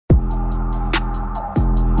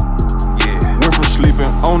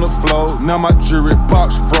on the floor. Now my jewelry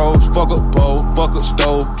box froze. Fuck a bowl, fuck a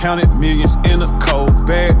stove. Counted millions in a cold.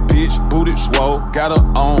 Bad bitch, booted swole. Got her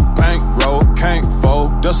on bankroll. Can't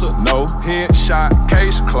fold, that's a no. Headshot,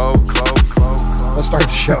 case closed. Let's start the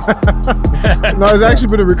show. No, it's actually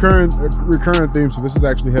been a recurrent theme, so this is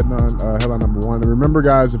actually headline number one. And remember,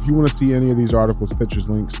 guys, if you want to see any of these articles, pictures,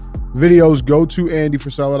 links, videos, go to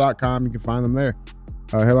andyfrisella.com. You can find them there.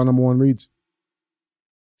 Headline number one reads,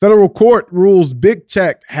 Federal court rules big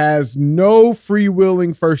tech has no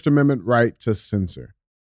freewheeling First Amendment right to censor.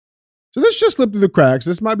 So this just slipped through the cracks.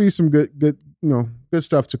 This might be some good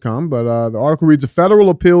stuff to come. But the article reads, a federal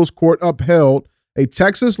appeals court upheld a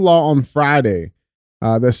Texas law on Friday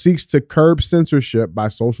that seeks to curb censorship by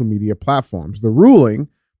social media platforms. The ruling,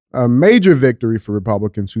 a major victory for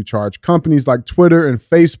Republicans who charge companies like Twitter and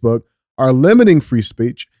Facebook are limiting free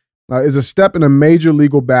speech, is a step in a major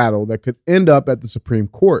legal battle that could end up at the Supreme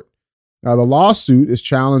Court. The lawsuit is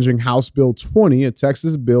challenging House Bill 20, a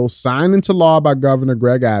Texas bill signed into law by Governor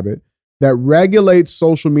Greg Abbott that regulates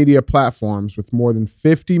social media platforms with more than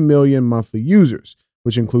 50 million monthly users,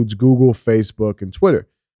 which includes Google, Facebook, and Twitter,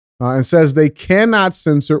 and says they cannot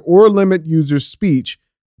censor or limit users' speech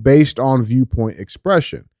based on viewpoint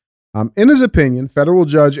expression. In his opinion, federal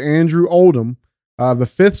judge Andrew Oldham of the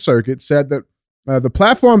Fifth Circuit said that the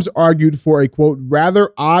platforms argued for a, quote,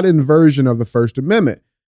 rather odd inversion of the First Amendment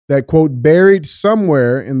that, quote, buried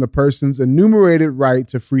somewhere in the person's enumerated right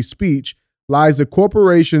to free speech lies the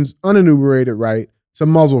corporation's unenumerated right to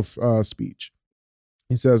muzzle speech.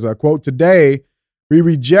 He says, quote, today, we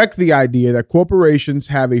reject the idea that corporations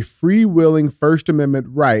have a free-willing First Amendment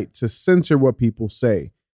right to censor what people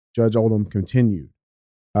say, Judge Oldham continued.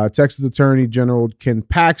 Texas Attorney General Ken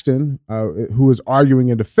Paxton, who is arguing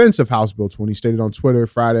in defense of House Bill 20, stated on Twitter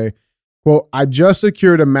Friday, quote, I just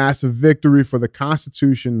secured a massive victory for the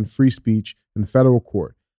Constitution and free speech in federal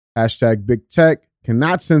court. Hashtag big tech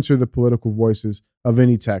cannot censor the political voices of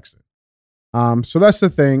any Texan. So that's the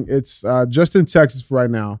thing. It's just in Texas for right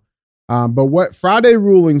now. But what Friday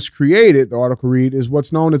rulings created, the article read, is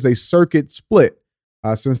what's known as a circuit split.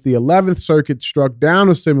 Since the 11th Circuit struck down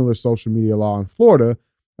a similar social media law in Florida,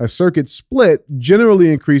 a circuit split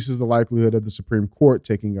generally increases the likelihood of the Supreme Court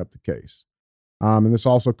taking up the case. And this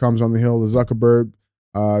also comes on the heel of Zuckerberg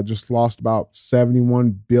just lost about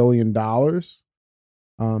 $71 billion.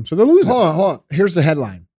 So they're losing. Hold on. Here's the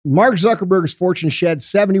headline. Mark Zuckerberg's fortune shed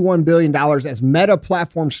 $71 billion as Meta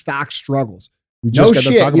platform stock struggles. No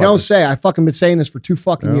shit. You don't say. I've fucking been saying this for 2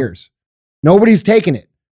 fucking years. Nobody's taking it.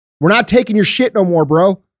 We're not taking your shit no more,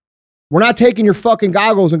 bro. We're not taking your fucking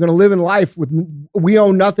goggles and going to live in life with we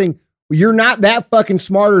own nothing. You're not that fucking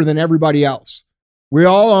smarter than everybody else. We're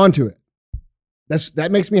all onto it.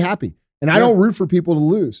 That makes me happy. And I don't root for people to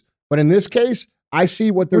lose. But in this case, I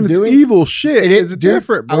see what they're doing. It's evil shit. It's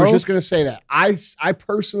different, bro. I was just going to say that. I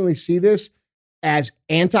personally see this as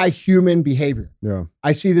anti-human behavior. Yeah.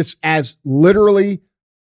 I see this as literally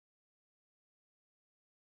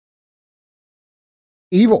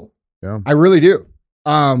evil. Yeah. I really do.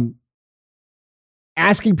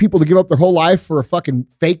 Asking people to give up their whole life for a fucking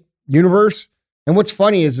fake universe. And what's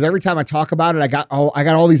funny is every time I talk about it, I got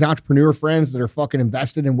all these entrepreneur friends that are fucking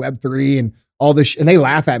invested in Web3 and all this and they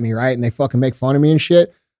laugh at me, right? And they fucking make fun of me and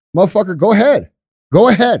shit. Motherfucker, go ahead. Go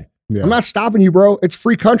ahead. Yeah. I'm not stopping you, bro. It's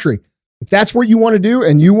free country. If that's what you want to do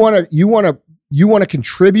and you want to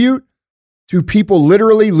contribute to people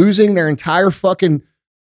literally losing their entire fucking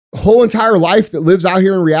whole entire life that lives out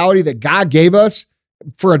here in reality that God gave us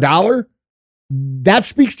for $1, that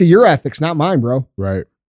speaks to your ethics, not mine, bro. Right.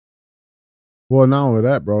 Well, not only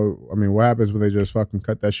that, bro. I mean, what happens when they just fucking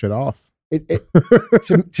cut that shit off?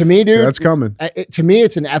 To me, dude, that's coming. To me,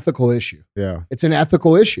 it's an ethical issue. Yeah. It's an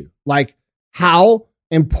ethical issue. Like, how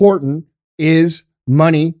important is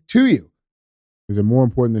money to you? Is it more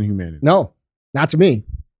important than humanity? No, not to me.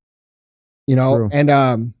 You know, true. And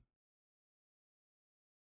I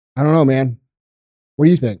don't know, man. What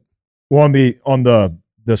do you think? Well, on the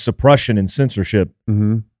suppression and censorship,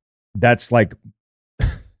 that's like,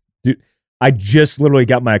 dude, I just literally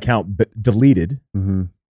got my account deleted.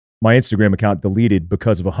 My Instagram account deleted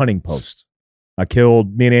because of a hunting post. Me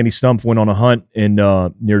and Andy Stumpf went on a hunt in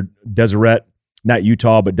near Deseret, not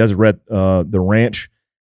Utah, but Deseret, the ranch.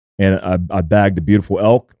 And I bagged a beautiful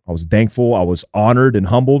elk. I was thankful. I was honored and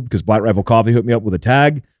humbled because Black Rifle Coffee hooked me up with a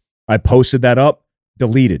tag. I posted that up,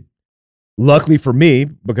 deleted. Luckily for me,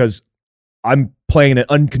 because I'm playing an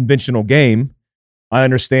unconventional game, I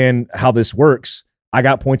understand how this works. I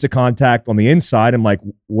got points of contact on the inside. I'm like,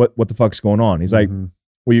 what the fuck's going on? He's like,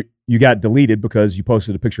 well, you got deleted because you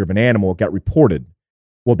posted a picture of an animal. It got reported.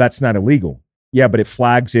 Well, that's not illegal. Yeah, but it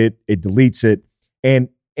flags it. It deletes it. And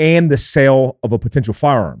and the sale of a potential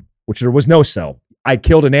firearm, which there was no sale. I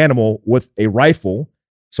killed an animal with a rifle,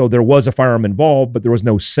 so there was a firearm involved, but there was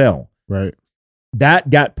no sale. Right. That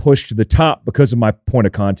got pushed to the top because of my point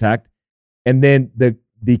of contact. And then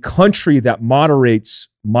the country that moderates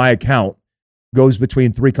my account goes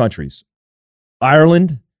between 3 countries: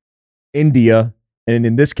 Ireland, India, and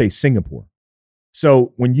in this case, Singapore.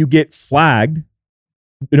 So when you get flagged,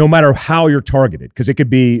 no matter how you're targeted, because it could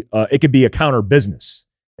be a counter business.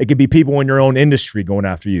 It could be people in your own industry going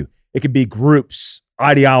after you. It could be groups,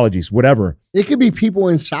 ideologies, whatever. It could be people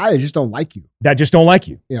inside that just don't like you. That just don't like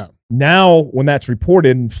you. Yeah. Now, when that's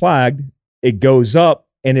reported and flagged, it goes up.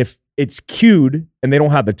 And if it's queued and they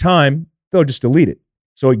don't have the time, they'll just delete it.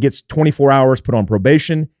 So it gets 24 hours put on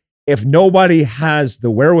probation. If nobody has the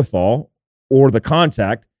wherewithal or the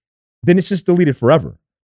contact, then it's just deleted forever.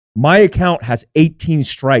 My account has 18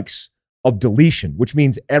 strikes of deletion, which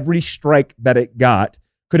means every strike that it got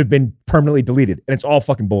could have been permanently deleted. And it's all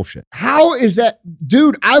fucking bullshit. How is that?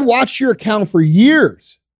 Dude, I watched your account for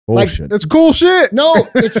years. Bullshit. That's cool shit. No,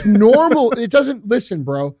 it's normal. It doesn't, listen,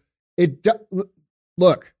 bro.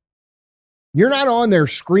 Look, you're not on there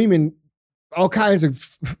screaming all kinds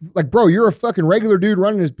of, like, bro, you're a fucking regular dude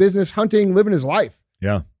running his business, hunting, living his life.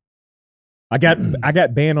 Yeah. I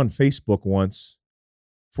got banned on Facebook once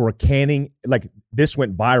for canning. Like, this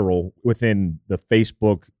went viral within the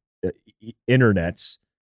Facebook internets.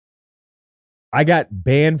 I got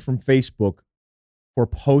banned from Facebook for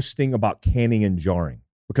posting about canning and jarring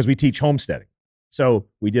because we teach homesteading. So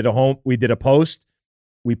we did a post,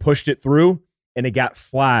 we pushed it through, and it got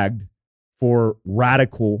flagged for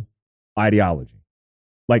radical ideology,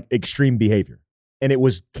 like extreme behavior. And it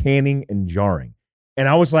was canning and jarring. And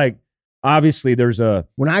I was like, obviously there's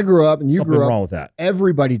when I grew up and you something grew up, wrong with that.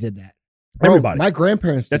 Everybody did that. Bro, Everybody. my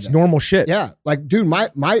grandparents did That's that. normal shit. Yeah. Like, dude,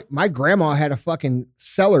 my grandma had a fucking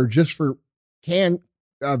cellar just for canned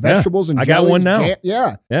vegetables and I got jellies, one now.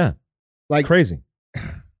 Yeah. Yeah. Like, Crazy.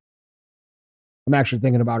 I'm actually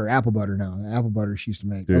thinking about her apple butter now. The apple butter she used to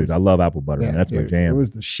make. Dude, I love apple butter. Man. That's my It jam.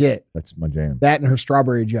 was the shit. That's my jam. That and her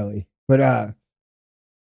strawberry jelly. But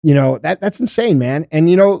you know, that's insane, man. And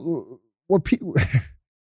you know what people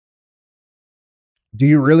do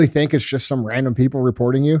you really think it's just some random people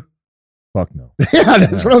reporting you? Fuck no. Yeah,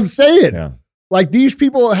 that's what I'm saying. Yeah. Like, these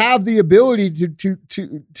people have the ability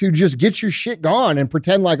to just get your shit gone and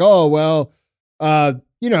pretend like, oh, well,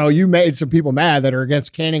 you know, you made some people mad that are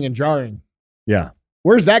against canning and jarring. Yeah.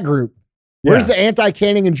 Where's that group? Where's the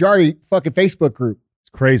anti-canning and jarring fucking Facebook group? It's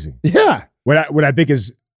crazy. Yeah. What I think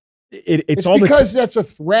is it's all because that's a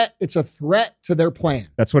threat. It's a threat to their plan.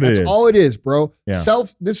 That's what it is. That's all it is, bro. Yeah.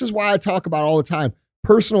 This is why I talk about all the time.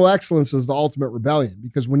 Personal excellence is the ultimate rebellion,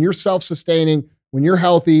 because when you're self-sustaining, when you're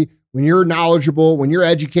healthy, when you're knowledgeable, when you're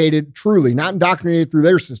educated, truly, not indoctrinated through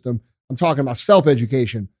their system, I'm talking about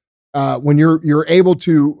self-education. When you're able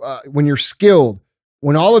to, when you're skilled,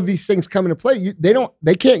 when all of these things come into play,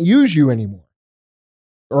 they can't use you anymore.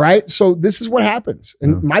 All right. So this is what happens.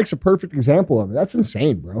 And Mike's a perfect example of it. That's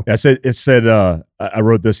insane, bro. I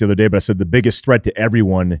wrote this the other day, but I said the biggest threat to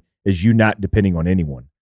everyone is you not depending on anyone.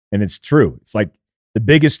 And it's true. It's like the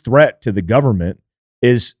biggest threat to the government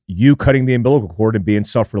is you cutting the umbilical cord and being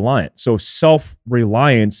self-reliant. So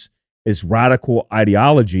self-reliance is radical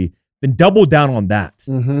ideology. Then double down on that.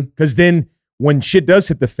 Because then when shit does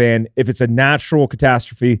hit the fan, if it's a natural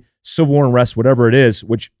catastrophe, civil war, unrest, whatever it is,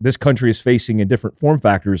 which this country is facing in different form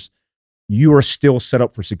factors, you are still set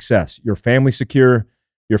up for success. Your family's secure,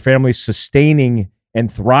 your family's sustaining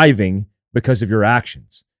and thriving because of your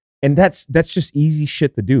actions. And that's just easy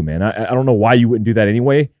shit to do, man. I don't know why you wouldn't do that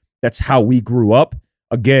anyway. That's how we grew up.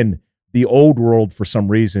 Again, the old world, for some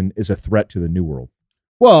reason, is a threat to the new world.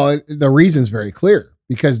 Well, the reason's very clear,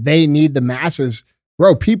 because they need the masses.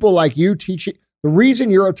 Bro, people like you teaching. The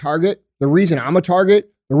reason you're a target, the reason I'm a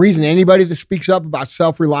target, the reason anybody that speaks up about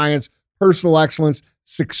self-reliance, personal excellence,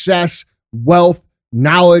 success, wealth,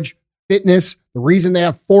 knowledge, fitness, the reason they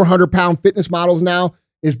have 400-pound fitness models now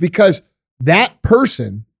is because that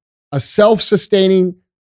person, a self-sustaining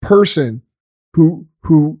person who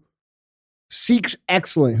seeks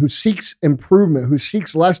excellence, who seeks improvement, who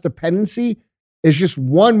seeks less dependency, is just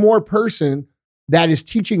one more person that is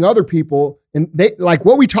teaching other people. And they, like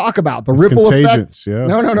what we talk about, the ripple effect. Yeah.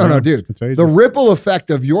 No, dude. The ripple effect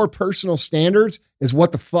of your personal standards is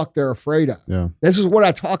what the fuck they're afraid of. Yeah. This is what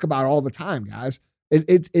I talk about all the time, guys.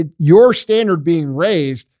 Your standard being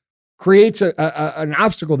raised creates an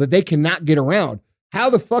obstacle that they cannot get around. How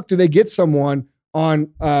the fuck do they get someone on,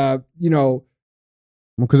 because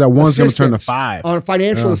that one's going to turn to 5 on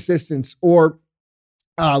financial assistance, or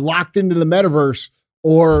locked into the metaverse,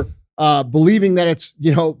 or believing that it's,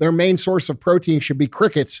 their main source of protein should be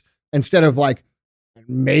crickets instead of like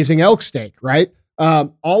amazing elk steak, right?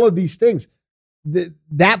 All of these things,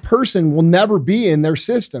 that person will never be in their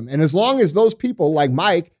system. And as long as those people like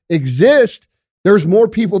Mike exist, there's more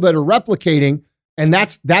people that are replicating. And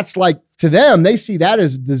that's like, to them, they see that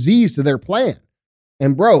as disease to their plan.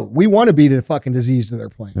 And bro, we want to be the fucking disease to their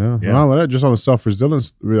plan. Yeah. Well, that just on the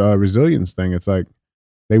self-resilience resilience thing, it's like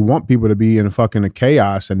they want people to be in a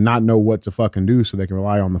chaos and not know what to fucking do so they can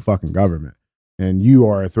rely on the fucking government. And you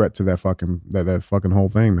are a threat to that fucking whole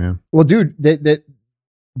thing, man. Well, dude,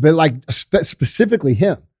 but like specifically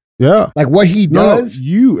him. Yeah. Like what he does.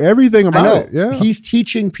 Everything about it. Yeah. He's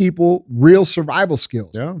teaching people real survival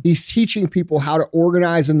skills. Yeah. He's teaching people how to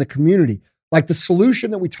organize in the community. Like the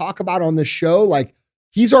solution that we talk about on this show, like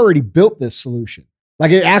he's already built this solution.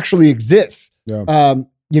 Like it actually exists. Yeah.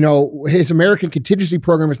 His American contingency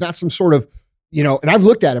program is not some sort of, and I've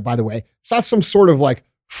looked at it, by the way, it's not some sort of like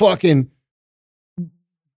fucking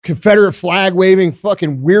Confederate flag waving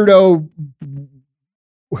fucking weirdo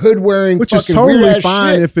hood wearing, which is totally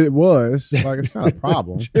fine shit. If it was. Like, it's not a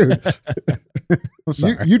problem. Dude.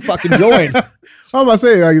 You'd fucking join. I'm about to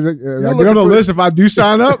say, like, I get on the list if I do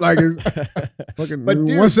sign up. Like, fucking, but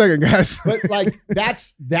dude, 1 second, guys. But like,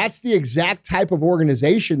 that's the exact type of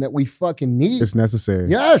organization that we fucking need. It's necessary.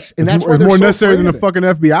 Yes, and it's more necessary than the fucking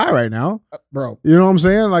FBI right now, bro. You know what I'm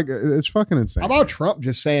saying? Like, it's fucking insane. How about Trump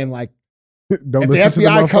just saying like, don't if listen the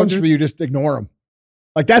FBI comes for you, just ignore them.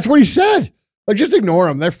 Like that's what he said. Like, just ignore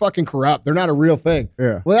them. They're fucking corrupt. They're not a real thing.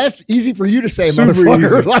 Yeah. Well, that's easy for you to say, super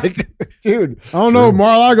motherfucker. Easy. Like, dude. I don't know.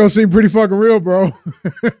 Mar-a-Lago seemed pretty fucking real, bro.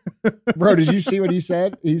 Bro, did you see what he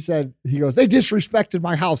said? He goes, they disrespected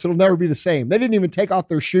my house. It'll never be the same. They didn't even take off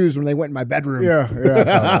their shoes when they went in my bedroom. Yeah.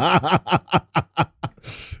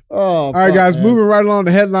 Oh, all right, guys. Man. Moving right along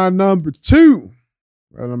to headline number 2.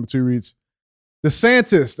 Number 2 reads,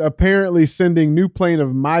 DeSantis apparently sending new plane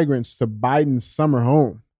of migrants to Biden's summer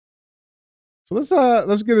home. So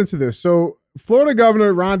let's get into this. So Florida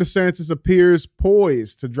Governor Ron DeSantis appears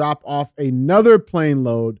poised to drop off another plane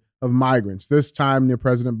load of migrants, this time near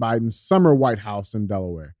President Biden's summer White House in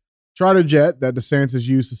Delaware. Charter jet that DeSantis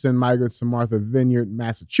used to send migrants to Martha Vineyard,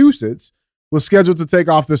 Massachusetts, was scheduled to take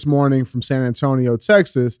off this morning from San Antonio,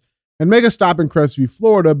 Texas, and make a stop in Crestview,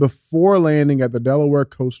 Florida, before landing at the Delaware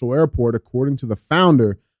Coastal Airport, according to the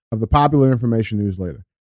founder of the Popular Information newsletter.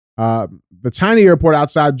 The tiny airport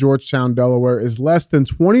outside Georgetown, Delaware, is less than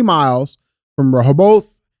 20 miles from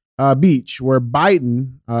Rehoboth Beach, where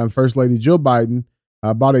Biden, First Lady Jill Biden,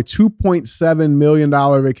 bought a $2.7 million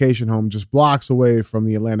vacation home just blocks away from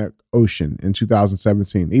the Atlantic Ocean in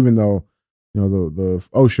 2017, even though the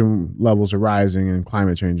ocean levels are rising and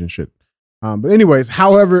climate change and shit. But anyways,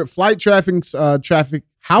 however, slow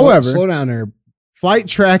down there. Flight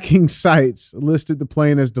tracking sites listed the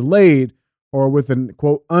plane as delayed or with an,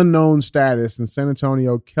 quote, unknown status, and San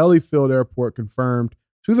Antonio Kelly Field Airport confirmed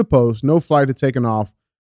to the Post no flight had taken off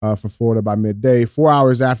for Florida by midday, 4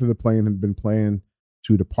 hours after the plane had been planned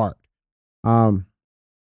to depart. And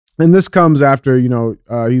this comes after, he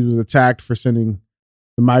was attacked for sending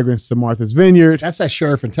the migrants to Martha's Vineyard. That's that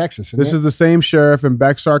sheriff in Texas, This is the same sheriff in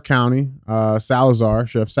Bexar County, Salazar,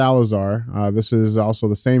 Sheriff Salazar. This is also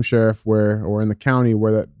the same sheriff in the county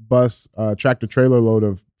where that bus, tractor trailer load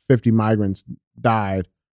of 50 migrants died.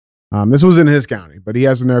 This was in his county, but he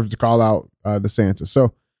has the nerve to call out DeSantis.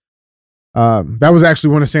 So that was actually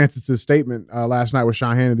one of DeSantis' statement last night with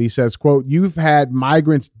Sean Hannity. He says, quote, "You've had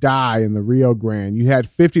migrants die in the Rio Grande. You had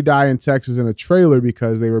 50 die in Texas in a trailer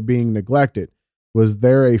because they were being neglected. Was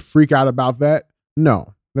there a freak out about that?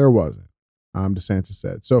 No, there wasn't," DeSantis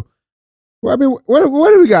said. So, well, I mean, what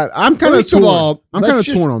do we got? I'm kind of torn. I'm kind of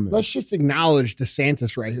torn on this. Let's just acknowledge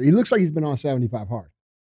DeSantis right here. He looks like he's been on 75 hard.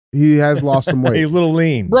 He has lost some weight. He's a little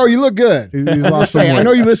lean. Bro, you look good. He's lost some weight. I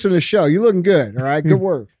know you listen to the show. You're looking good. All right. Good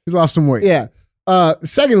work. He's lost some weight. Yeah.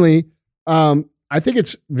 Secondly, I think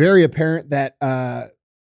it's very apparent that,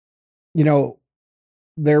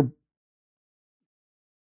 they're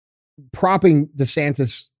propping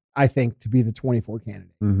DeSantis, I think, to be the 24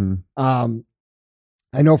 candidate. Mm-hmm.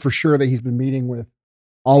 I know for sure that he's been meeting with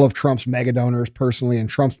all of Trump's mega donors personally, and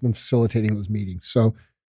Trump's been facilitating those meetings. So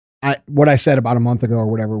what I said about a month ago or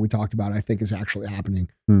whatever we talked about, I think is actually happening.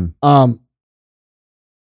 And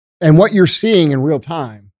what you're seeing in real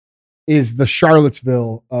time is the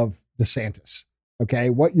Charlottesville of DeSantis.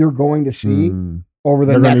 Okay. What you're going to see over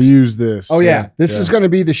the next. They're going to use this. Oh yeah. This is going to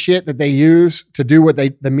be the shit that they use to do what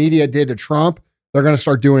the media did to Trump. They're going to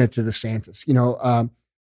start doing it to DeSantis.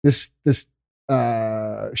 This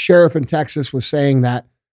sheriff in Texas was saying that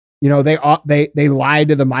you know, they lied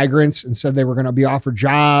to the migrants and said they were going to be offered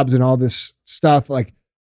jobs and all this stuff. Like,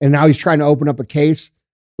 and now he's trying to open up a case.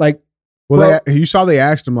 Like, well, you saw they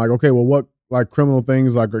asked him like, okay, well, what like criminal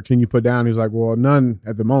things like or can you put down? He's like, well, none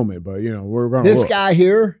at the moment, but you know, we're going to this guy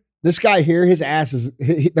here, his ass is,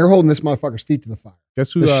 they're holding this motherfucker's feet to the fire.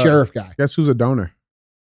 Guess who's the sheriff guy? Guess who's a donor?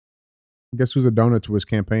 Guess who's a donor to his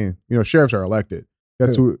campaign? You know, sheriffs are elected.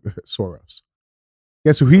 Guess who? Soros.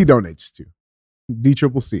 Guess who he donates to?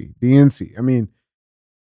 DCCC, DNC. I mean,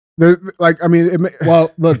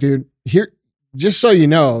 well, look, dude, here, just so you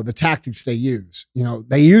know, the tactics they use, you know,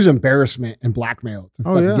 they use embarrassment and blackmail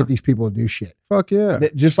to get these people to do shit. Fuck yeah.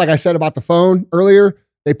 Just like I said about the phone earlier,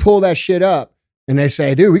 they pull that shit up and they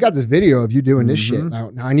say, dude, we got this video of you doing this shit.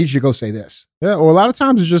 Now I need you to go say this. Yeah. Well, a lot of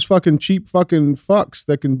times it's just fucking cheap fucking fucks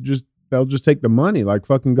that they'll just take the money, like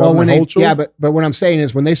fucking Governor Hochul. Yeah, but what I'm saying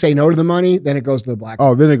is when they say no to the money, then it goes to the black.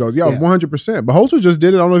 Oh, then it goes, 100%. But Hochul just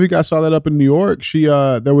did it. I don't know if you guys saw that up in New York. She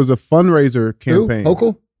there was a fundraiser campaign.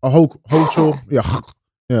 Who? Hochul? Hochul.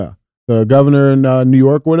 Yeah. The governor in New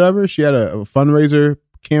York, whatever. She had a fundraiser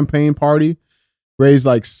campaign party, raised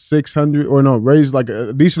like raised like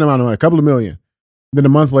a decent amount of money, a couple of million. Then a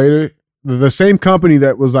month later, the same company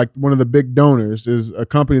that was like one of the big donors is a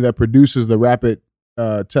company that produces the rapid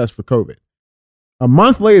test for COVID. A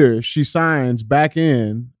month later, she signs back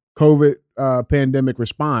in COVID pandemic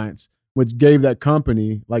response, which gave that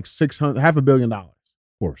company like $500 million. Of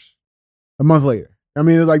course. A month later. I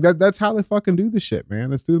mean, it's like that's how they fucking do this shit,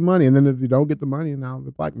 man. Let's do the money. And then if you don't get the money, now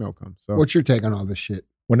the blackmail comes. So what's your take on all this shit?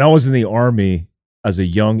 When I was in the Army as a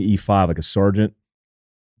young E5, like a sergeant,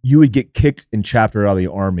 you would get kicked and chaptered out of the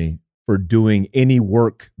Army for doing any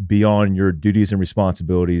work beyond your duties and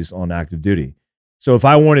responsibilities on active duty. So if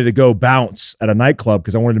I wanted to go bounce at a nightclub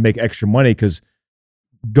because I wanted to make extra money because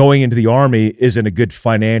going into the Army isn't a good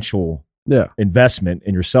financial investment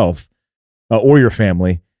in yourself or your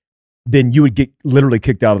family, then you would get literally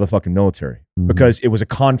kicked out of the fucking military because it was a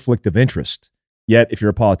conflict of interest. Yet if you're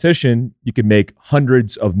a politician, you could make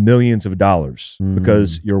hundreds of millions of dollars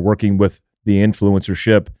because you're working with the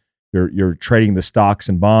influencership, you're trading the stocks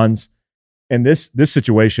and bonds. And this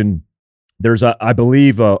situation, there's I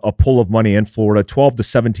believe a pool of money in Florida, $12 to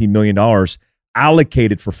 $17 million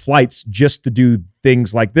allocated for flights just to do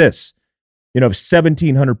things like this. You know, if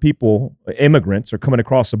 1,700 people, immigrants, are coming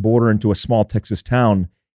across the border into a small Texas town,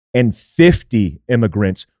 and 50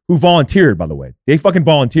 immigrants who volunteered, by the way, they fucking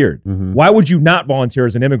volunteered. Why would you not volunteer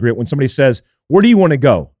as an immigrant when somebody says, where do you want to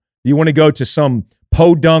go? Do you want to go to some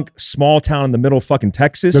podunk small town in the middle of fucking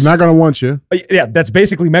Texas? They're not going to want you. Yeah, that's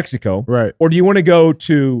basically Mexico. Right. Or do you want to go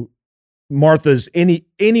to Martha's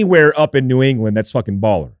anywhere up in New England that's fucking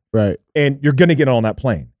baller? Right. And you're going to get on that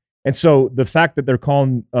plane. And so the fact that they're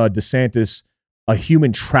calling DeSantis a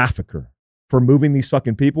human trafficker for moving these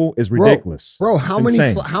fucking people is ridiculous. Bro, how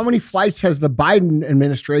many flights has the Biden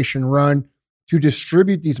administration run to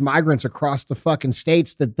distribute these migrants across the fucking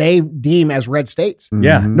states that they deem as red states?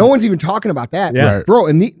 Yeah. No one's even talking about that. Yeah. Right. Bro,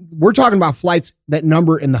 and we're talking about flights that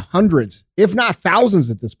number in the hundreds, if not thousands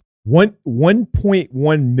at this point.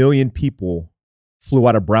 1.1 million people flew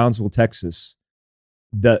out of Brownsville, Texas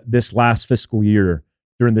this last fiscal year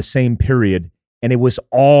during the same period. And it was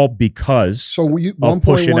all because so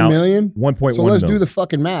 1.1 million? 1.1 So let's do the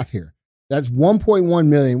fucking math here. That's 1.1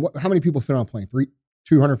 million. How many people fit on a plane?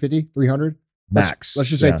 250, 300? Max. Let's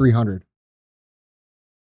just say 300.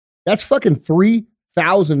 That's fucking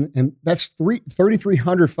 3,000 and that's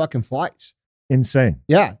 3,300 fucking flights. Insane.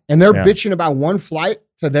 Yeah. And they're bitching about one flight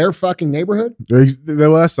to their fucking neighborhood. Well,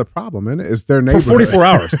 that's the problem, isn't it? It's their neighborhood. For 44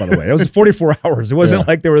 hours, by the way. It was 44 hours. It wasn't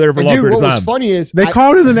like they were there for a long period of time. What was funny is they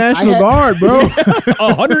called in the National Guard, bro.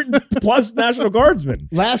 100 plus National Guardsmen.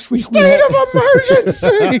 Last week, state of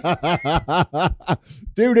emergency.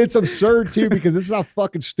 Dude, it's absurd too because this is how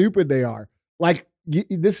fucking stupid they are. Like,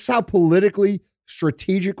 this is how politically,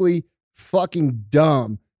 strategically fucking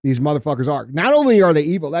dumb these motherfuckers are. Not only are they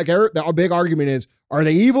evil, like our big argument is, are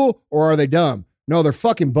they evil or are they dumb? No, they're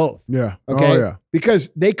fucking both. Yeah. Okay. Oh, yeah. Because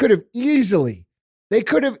they could have easily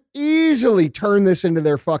turned this into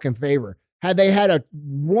their fucking favor had they had a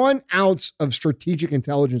 1 ounce of strategic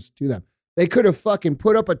intelligence to them. They could have fucking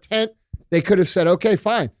put up a tent. They could have said, okay,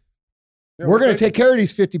 fine. Yeah, we're going to take care of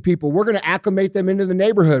these 50 people. We're going to acclimate them into the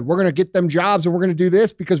neighborhood. We're going to get them jobs and we're going to do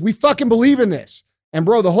this because we fucking believe in this. And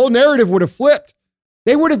bro, the whole narrative would have flipped.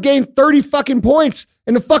 They would have gained 30 fucking points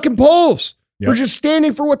in the fucking polls for just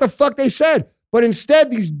standing for what the fuck they said. But instead,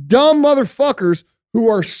 these dumb motherfuckers who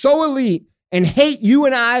are so elite and hate you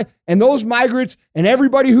and I and those migrants and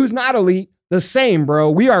everybody who's not elite the same, bro.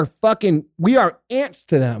 We are ants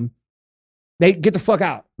to them. They get the fuck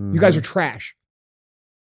out. You guys are trash.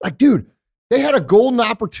 Like, dude, they had a golden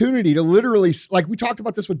opportunity to literally, like we talked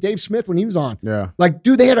about this with Dave Smith when he was on. Yeah. Like,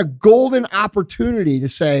 dude, they had a golden opportunity to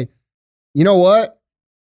say, you know what?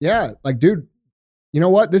 Yeah, like, dude, you know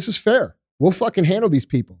what? This is fair. We'll fucking handle these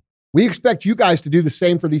people. We expect you guys to do the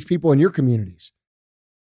same for these people in your communities.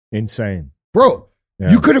 Insane. Bro,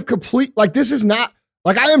 Yeah. you could have this is not,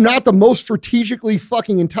 like, I am not the most strategically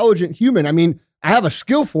fucking intelligent human. I mean, I have a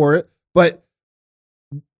skill for it, but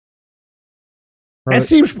that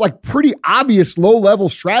seems like pretty obvious low-level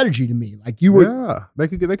strategy to me. Like, you were... Yeah, they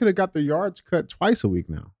could have got their yards cut twice a week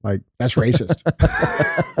now. Like, that's racist.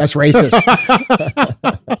 That's racist.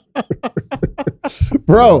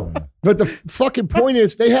 Bro, but the fucking point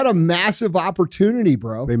is they had a massive opportunity,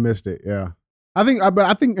 bro. they missed it. Yeah, I think,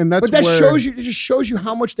 and that's But that where, shows you, it just shows you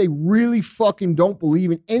how much they really fucking don't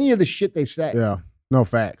believe in any of the shit they say. Yeah, no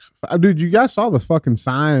facts, dude. You guys saw the fucking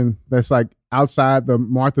sign that's like outside the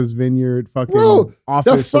Martha's Vineyard fucking Bro,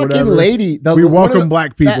 office the or fucking whatever. lady, We welcome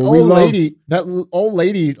black people. That We old love- old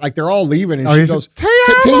lady, like they're all leaving, and Oh, she he goes, said,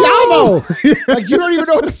 "Te amo." Like, you don't even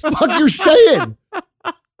know what the fuck you're saying.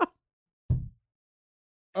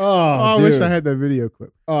 Oh, I dude. wish I had that video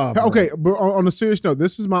clip. Oh, bro. Okay, but on a serious note,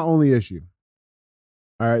 this is my only issue.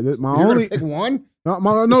 All right, my You're only gonna pick one.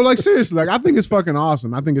 no, like seriously, like I think it's fucking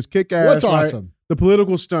awesome. I think it's kick ass. What's right? awesome? The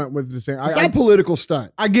political stunt with the same. It's not a political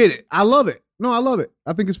stunt. I get it. I love it. No, I love it.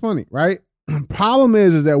 I think it's funny, right? Problem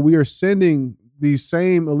is that we are sending these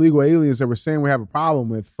same illegal aliens that we're saying we have a problem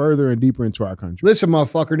with further and deeper into our country. Listen,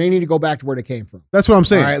 motherfucker, they need to go back to where they came from. That's what I'm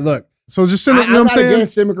saying. All right, look. So just send it. You I'm know what not I'm saying?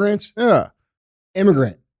 against immigrants. Yeah.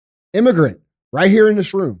 Immigrant, right here in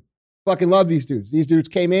this room. Fucking love these dudes. These dudes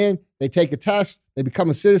came in, they take a test, they become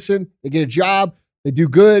a citizen, they get a job, they do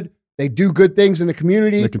good things in the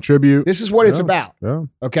community. They contribute. This is what it's about. Yeah.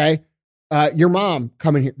 Okay. Your mom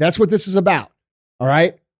coming here. That's what this is about. All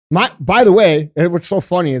right. By the way, what's so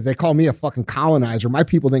funny is they call me a fucking colonizer. My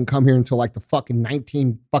people didn't come here until like the fucking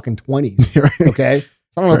 1920s. Right. Okay. So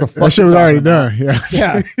I don't know what the fuck. That shit was you're already talking about. done.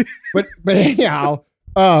 Yeah. Yeah. But anyhow,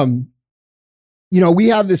 we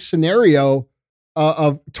have this scenario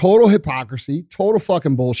of total hypocrisy, total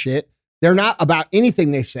fucking bullshit. They're not about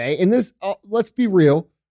anything they say. And this, let's be real,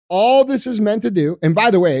 all this is meant to do. And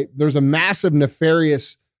by the way, there's a massive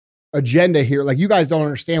nefarious agenda here. Like, you guys don't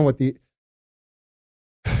understand what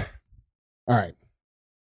all right.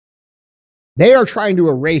 They are trying to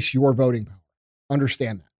erase your voting power.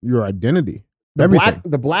 Understand that. Your identity. The Everything.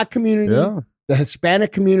 black community, Yeah. the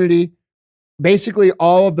Hispanic community, basically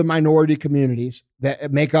all of the minority communities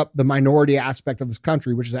that make up the minority aspect of this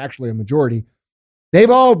country, which is actually a majority,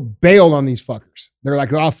 they've all bailed on these fuckers. They're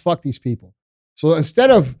like, oh, fuck these people. So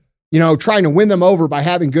instead of, trying to win them over by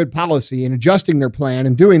having good policy and adjusting their plan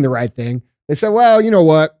and doing the right thing, they said, well, you know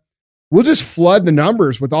what? We'll just flood the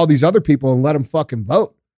numbers with all these other people and let them fucking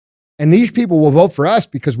vote. And these people will vote for us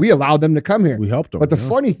because we allowed them to come here. We helped them. But the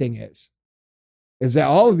funny thing is that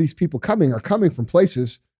all of these people are coming from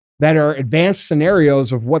places that are advanced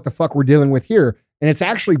scenarios of what the fuck we're dealing with here. And it's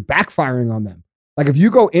actually backfiring on them. Like, if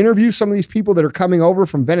you go interview some of these people that are coming over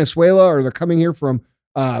from Venezuela, or they're coming here from,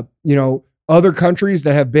 other countries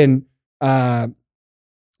that have been the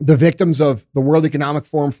victims of the World Economic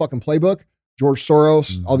Forum fucking playbook, George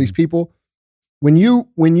Soros, all these people. When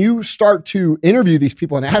you start to interview these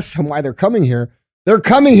people and ask them why they're coming here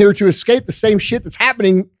to escape the same shit that's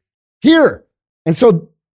happening here. And so,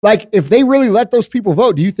 like, if they really let those people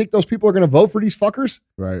vote, do you think those people are going to vote for these fuckers?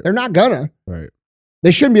 Right. They're not gonna. Right. They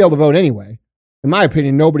shouldn't be able to vote anyway. In my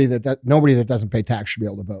opinion, nobody that doesn't pay tax should be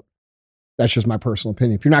able to vote. That's just my personal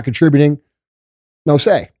opinion. If you're not contributing, no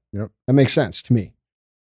say. Yep. That makes sense to me.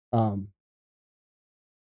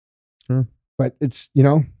 Sure. But it's, I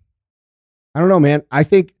don't know, man. I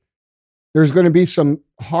think there's going to be some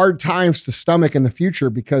hard times to stomach in the future,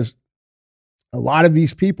 because a lot of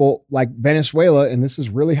these people, like Venezuela, and this is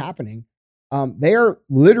really happening, they are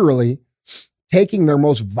literally taking their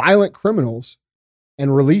most violent criminals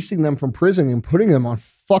and releasing them from prison and putting them on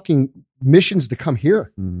fucking missions to come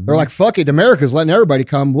here. Mhm. They're like, fuck it, America's letting everybody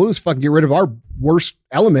come. We'll just fucking get rid of our worst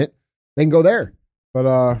element. They can go there.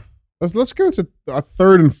 But let's get into our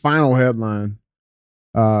third and final headline.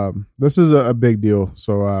 This is a big deal,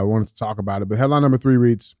 so I wanted to talk about it. But headline number 3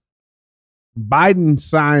 reads: Biden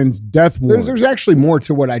signs death warrant. There's actually more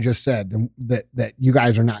to what I just said than that you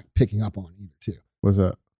guys are not picking up on either, too. What's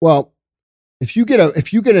that? Well, if you get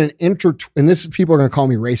an and this, people are going to call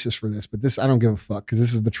me racist for this, but this, I don't give a fuck, because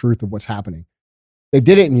this is the truth of what's happening. They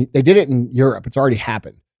did it in Europe. It's already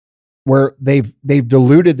happened, where they've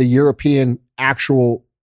diluted the European actual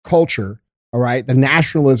culture. All right, the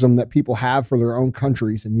nationalism that people have for their own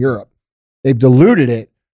countries in Europe, they've diluted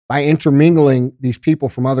it by intermingling these people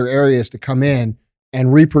from other areas to come in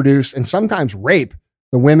and reproduce and sometimes rape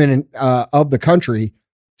the women of the country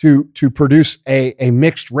to produce a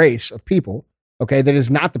mixed race of people, okay, that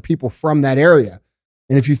is not the people from that area.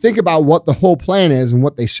 And if you think about what the whole plan is and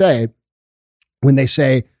what they say, when they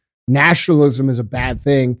say nationalism is a bad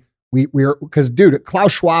thing, we're because, dude,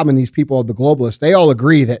 Klaus Schwab and these people, the globalists, they all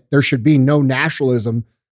agree that there should be no nationalism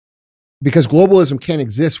because globalism can't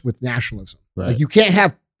exist with nationalism. Right. Like you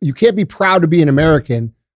can't be proud to be an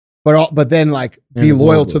American, but then like be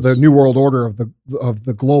loyal to the new world order of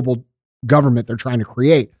the global government they're trying to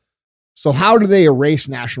create. So how do they erase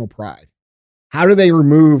national pride? How do they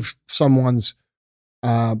remove someone's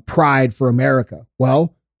pride for America?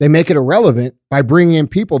 Well, they make it irrelevant by bringing in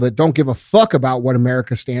people that don't give a fuck about what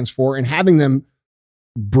America stands for and having them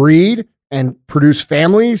breed and produce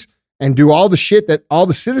families and do all the shit that all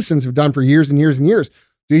the citizens have done for years and years and years.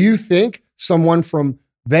 Do you think someone from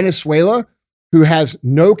Venezuela who has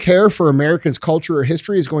no care for Americans' culture or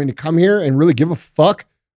history is going to come here and really give a fuck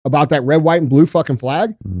about that red, white, and blue fucking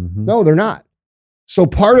flag? Mm-hmm. No, they're not. So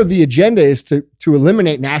part of the agenda is to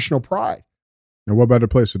eliminate national pride. And what better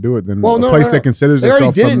place to do it than a place that considers they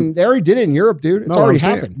itself? They already did it in Europe, dude. It's already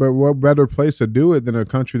happened. But what better place to do it than a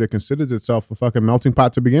country that considers itself a fucking melting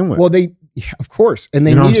pot to begin with? Well, of course, and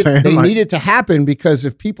they need it to happen because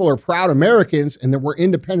if people are proud Americans and that we're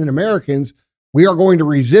independent Americans, we are going to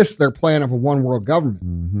resist their plan of a one world government.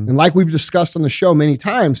 Mm-hmm. And like we've discussed on the show many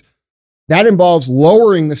times, that involves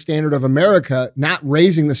lowering the standard of America, not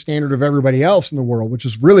raising the standard of everybody else in the world, which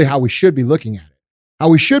is really how we should be looking at it. How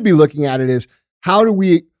we should be looking at it is, how do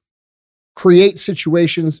we create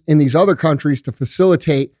situations in these other countries to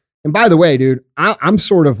facilitate? And by the way, dude, I'm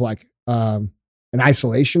sort of like an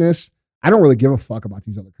isolationist. I don't really give a fuck about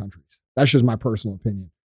these other countries. That's just my personal opinion.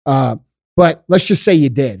 But let's just say you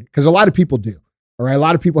did, because a lot of people do. All right, a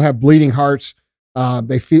lot of people have bleeding hearts.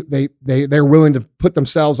 They feel they're willing to put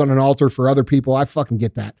themselves on an altar for other people. I fucking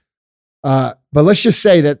get that. But let's just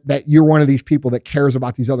say that you're one of these people that cares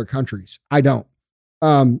about these other countries. I don't.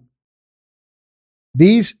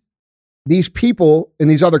 These people in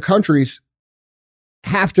these other countries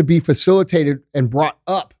have to be facilitated and brought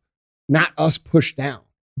up, not us pushed down.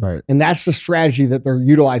 Right. And that's the strategy that they're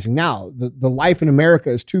utilizing now. The life in America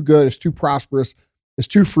is too good, it's too prosperous, it's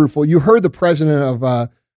too fruitful. You heard the president of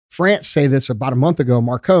France say this about a month ago,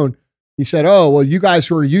 Macron. He said, "Oh, well, you guys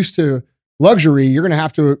who are used to luxury, you're going to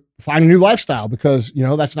have to find a new lifestyle because, you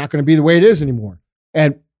know, that's not going to be the way it is anymore."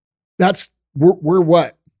 And we're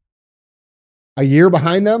what? A year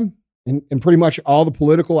behind them in pretty much all the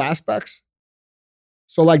political aspects.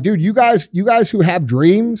 So like, dude, you guys who have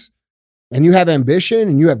dreams and you have ambition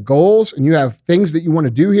and you have goals and you have things that you want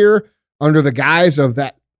to do here under the guise of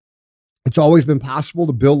that, it's always been possible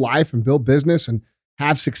to build life and build business and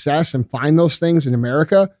have success and find those things in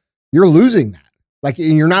America, you're losing that. Like,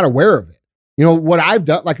 and you're not aware of it. You know, what I've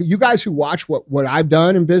done, like you guys who watch what I've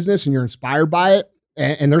done in business and you're inspired by it,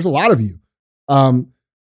 and there's a lot of you.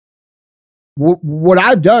 What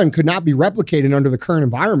I've done could not be replicated under the current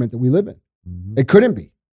environment that we live in. Mm-hmm. It couldn't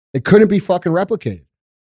be. It couldn't be fucking replicated.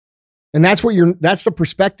 And that's the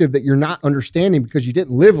perspective that you're not understanding because you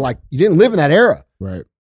didn't live in that era. Right.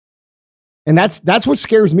 And that's what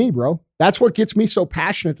scares me, bro. That's what gets me so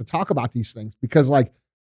passionate to talk about these things because, like,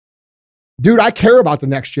 dude, I care about the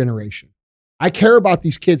next generation. I care about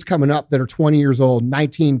these kids coming up that are 20 years old,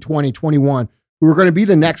 19, 20, 21, who are going to be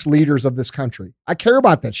the next leaders of this country. I care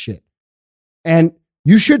about that shit. And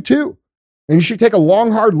you should too. And you should take a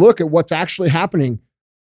long, hard look at what's actually happening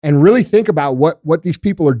and really think about what these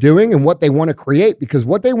people are doing and what they want to create, because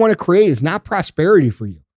what they want to create is not prosperity for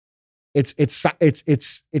you. It's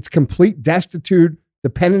complete destitute,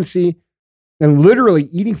 dependency, and literally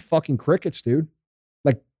eating fucking crickets, dude.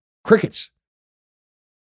 Like crickets.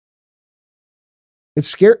 It's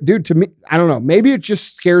scary, dude, to me. I don't know. Maybe it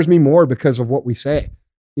just scares me more because of what we say.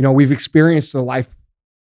 You know, we've experienced the life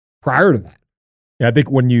prior to that. Yeah, I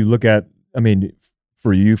think when you look at, I mean,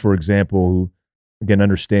 for you, for example, who again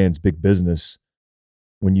understands big business,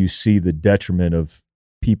 when you see the detriment of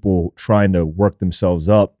people trying to work themselves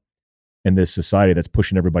up in this society that's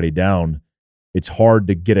pushing everybody down, it's hard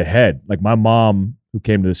to get ahead. Like my mom, who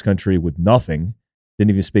came to this country with nothing,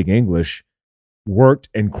 didn't even speak English, worked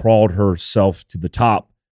and crawled herself to the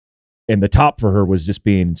top. And the top for her was just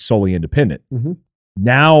being solely independent. Mm-hmm.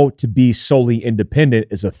 Now to be solely independent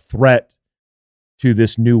is a threat to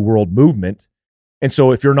this new world movement. And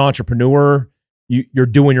so if you're an entrepreneur, you're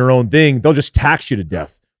doing your own thing, they'll just tax you to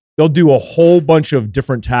death. They'll do a whole bunch of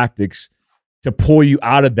different tactics to pull you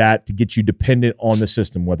out of that, to get you dependent on the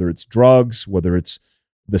system, whether it's drugs, whether it's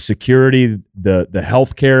the security, the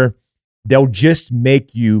healthcare. They'll just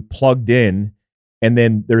make you plugged in, and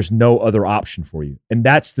then there's no other option for you. And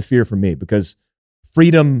that's the fear for me, because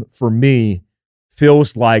freedom for me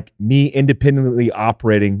feels like me independently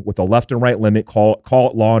operating with a left and right limit, call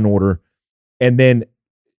it law and order, and then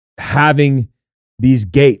having these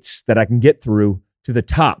gates that I can get through to the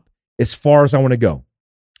top as far as I want to go.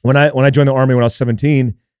 When I joined the Army when I was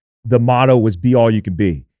 17, the motto was be all you can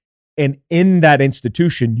be. And in that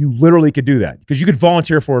institution, you literally could do that because you could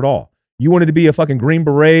volunteer for it all. You wanted to be a fucking Green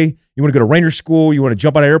Beret, you want to go to Ranger School, you want to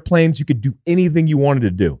jump out of airplanes, you could do anything you wanted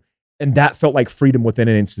to do. And that felt like freedom within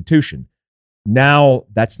an institution. Now,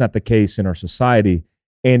 that's not the case in our society.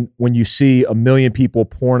 And when you see 1 million people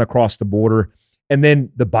pouring across the border, and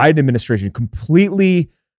then the Biden administration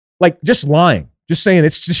completely, like, just lying, just saying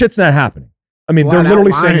it's shit's not happening. I mean, they're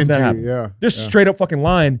literally saying it's not happening. Just straight up fucking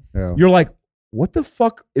lying. Yeah. You're like, what the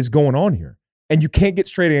fuck is going on here? And you can't get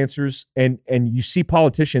straight answers. And you see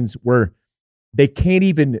politicians where they can't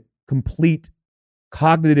even complete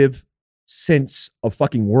cognitive sense of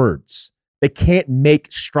fucking words. They can't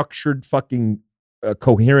make structured fucking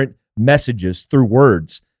coherent messages through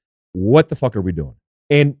words. What the fuck are we doing?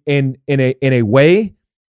 And in a way,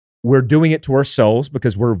 we're doing it to ourselves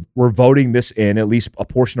because we're voting this in, at least a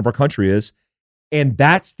portion of our country is. And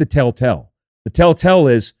that's the telltale. The telltale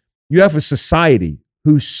is you have a society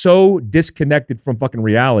who's so disconnected from fucking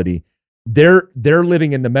reality. They're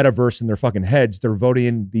living in the metaverse in their fucking heads. They're voting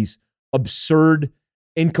in these absurd,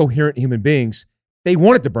 incoherent human beings. They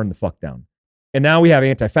want it to burn the fuck down. And now we have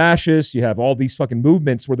anti-fascists. You have all these fucking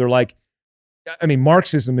movements where they're like, I mean,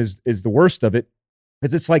 Marxism is the worst of it,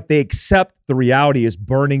 because it's like they accept the reality is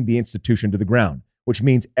burning the institution to the ground, which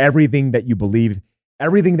means everything that you believe,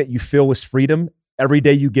 everything that you feel is freedom, every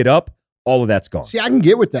day you get up, all of that's gone. See, I can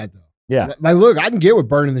get with that, though. Yeah. Like, look, I can get with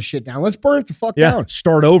burning the shit down. Let's burn it the fuck down.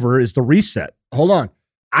 Start over is the reset. Hold on.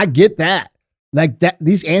 I get that. Like that,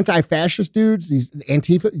 these anti-fascist dudes, these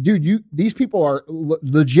Antifa, dude, these people are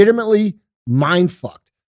legitimately mind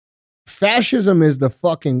fucked. Fascism is the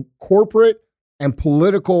fucking corporate and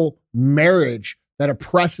political marriage that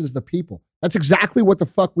oppresses the people. That's exactly what the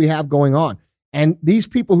fuck we have going on. And these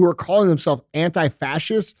people who are calling themselves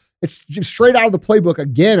anti-fascists, it's just straight out of the playbook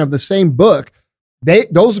again of the same book.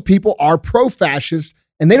 Those people are pro-fascist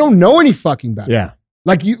and they don't know any fucking better. Yeah.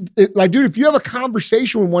 Dude, if you have a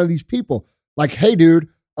conversation with one of these people, like, hey, dude,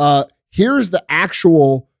 here's the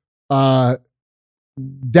actual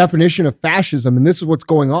definition of fascism, and this is what's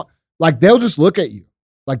going on. Like, they'll just look at you.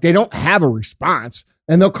 Like, they don't have a response,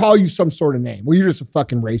 and they'll call you some sort of name. Well, you're just a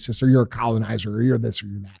fucking racist, or you're a colonizer, or you're this, or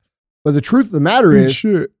you're that. But the truth of the matter is,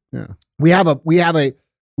 we have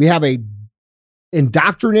a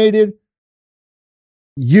indoctrinated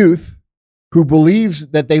youth who believes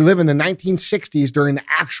that they live in the 1960s during the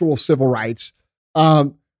actual civil rights,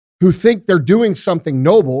 who think they're doing something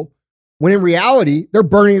noble, when in reality, they're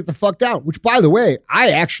burning it the fuck down, which, by the way,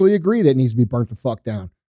 I actually agree that it needs to be burnt the fuck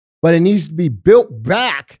down. But it needs to be built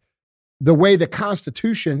back the way the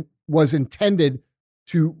Constitution was intended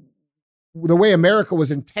to, the way America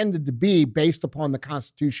was intended to be based upon the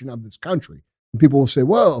Constitution of this country. And people will say,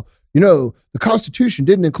 well, the Constitution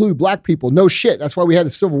didn't include black people. No shit. That's why we had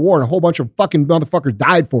the Civil War and a whole bunch of fucking motherfuckers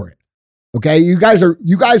died for it. Okay. You guys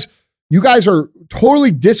are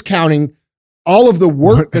totally discounting all of the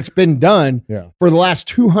work that's been done for the last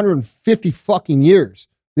 250 fucking years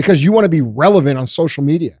because you want to be relevant on social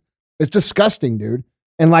media. It's disgusting, dude.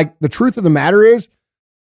 And like, the truth of the matter is,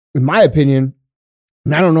 in my opinion,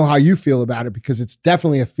 and I don't know how you feel about it because it's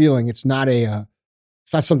definitely a feeling. It's not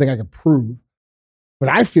something I can prove, but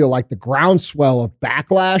I feel like the groundswell of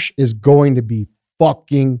backlash is going to be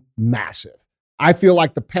fucking massive. I feel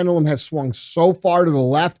like the pendulum has swung so far to the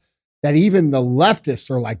left that even the leftists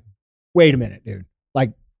are like, wait a minute, dude.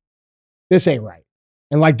 Like, this ain't right.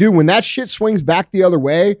 And like, dude, when that shit swings back the other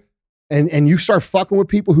way and you start fucking with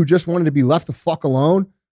people who just wanted to be left the fuck alone,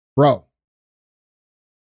 bro,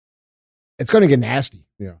 it's going to get nasty.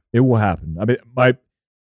 Yeah, it will happen. I mean,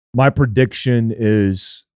 my prediction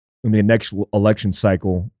is in the next election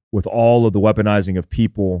cycle, with all of the weaponizing of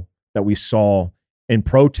people that we saw in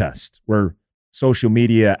protest, where social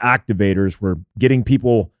media activators were getting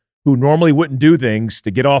people who normally wouldn't do things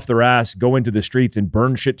to get off their ass, go into the streets and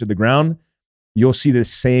burn shit to the ground. You'll see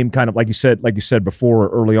this same kind of, like you said before,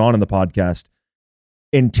 early on in the podcast,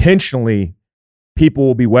 intentionally people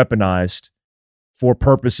will be weaponized for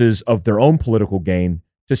purposes of their own political gain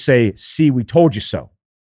to say, see, we told you so.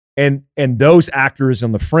 And those actors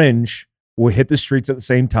on the fringe will hit the streets at the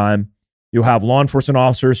same time. You'll have law enforcement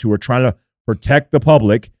officers who are trying to protect the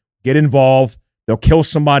public, get involved. They'll kill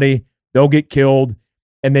somebody. They'll get killed.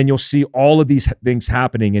 And then you'll see all of these things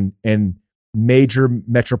happening in major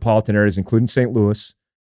metropolitan areas, including St. Louis,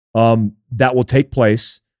 that will take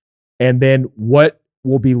place. And then what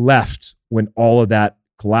will be left when all of that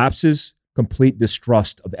collapses? Complete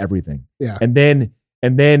distrust of everything. Yeah. And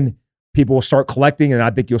then people will start collecting, and I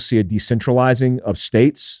think you'll see a decentralizing of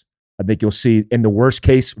states. I think you'll see, in the worst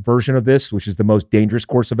case version of this, which is the most dangerous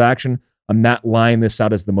course of action, I'm not lying this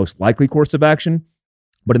out as the most likely course of action,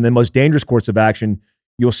 but in the most dangerous course of action,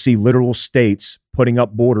 you'll see literal states putting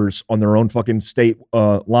up borders on their own fucking state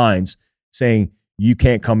lines saying, you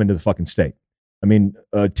can't come into the fucking state. I mean,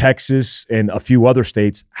 Texas and a few other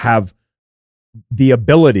states have the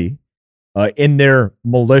ability in their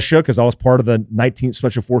militia, because I was part of the 19th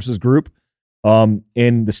Special Forces group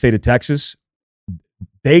in the state of Texas.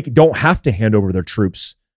 They don't have to hand over their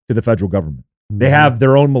troops to the federal government. They have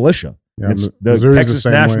their own militia. Yeah, It's the Missouri's Texas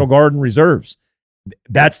same National way. Guard and Reserves.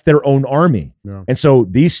 That's their own army. Yeah. And so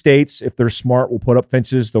these states, if they're smart, will put up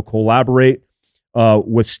fences. They'll collaborate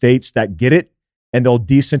with states that get it, and they'll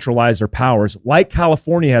decentralize their powers, like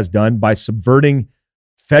California has done by subverting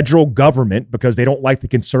federal government because they don't like the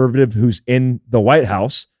conservative who's in the White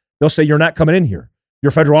House. They'll say, you're not coming in here.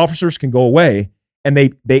 Your federal officers can go away. And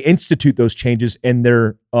they institute those changes in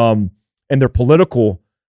their political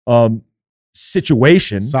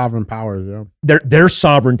situation. Sovereign powers, yeah. Their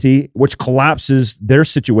sovereignty, which collapses their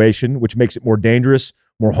situation, which makes it more dangerous,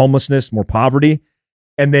 more homelessness, more poverty.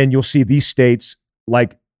 And then you'll see these states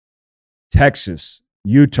like Texas,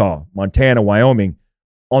 Utah, Montana, Wyoming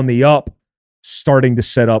on the up, starting to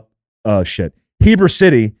set up shit. Heber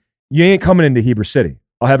City, you ain't coming into Heber City.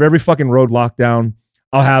 I'll have every fucking road locked down.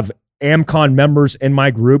 I'll have AMCON members in my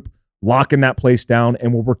group locking that place down,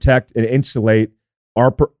 and will protect and insulate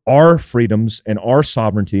our freedoms and our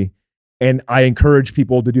sovereignty. And I encourage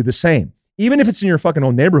people to do the same. Even if it's in your fucking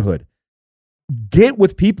own neighborhood, get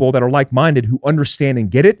with people that are like-minded who understand and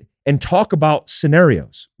get it, and talk about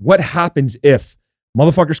scenarios. What happens if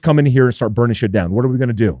motherfuckers come in here and start burning shit down? What are we going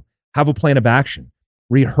to do? Have a plan of action,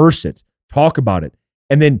 rehearse it, talk about it,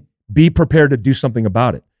 and then be prepared to do something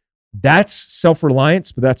about it. That's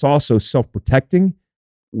self-reliance, but that's also self-protecting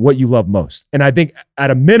what you love most. And I think at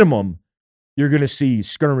a minimum, you're going to see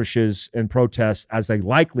skirmishes and protests as a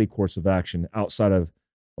likely course of action outside of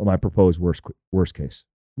my proposed worst case.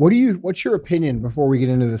 What's your opinion, before we get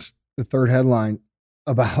into this, the third headline,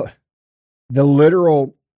 about the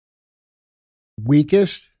literal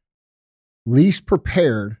weakest, least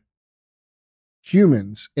prepared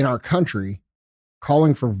humans in our country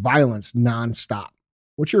calling for violence nonstop?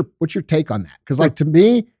 What's your take on that? Because, like, to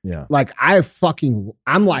me, Yeah. like, I'm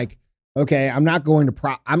like, okay, I'm not going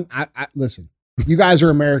to I listen, you guys are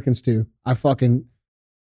Americans too. I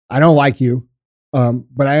don't like you.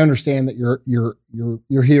 But I understand that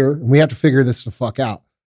you're here, and we have to figure this the fuck out.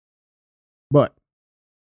 But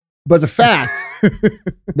the fact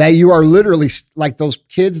that you are literally like those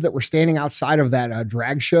kids that were standing outside of that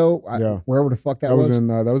drag show, wherever the fuck that was.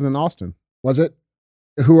 That was in Austin. Was it?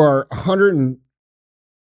 Who are 100 and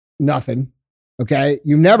nothing. Okay.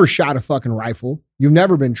 You've never shot a fucking rifle. You've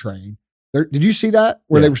never been trained. Did you see that?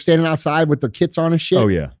 Where they were standing outside with their kits on and shit? Oh,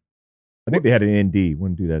 yeah. I think they had an ND.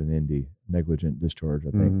 Wouldn't do that in ND. Negligent discharge,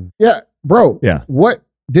 I think. Mm-hmm. Yeah. Bro. Yeah. What?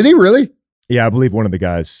 Did he really? Yeah, I believe one of the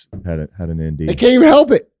guys had an ND. They can't even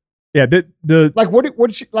help it. Yeah. The Like,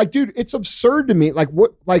 what's like, dude, it's absurd to me. Like,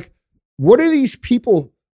 what are these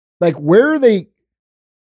people, like, where does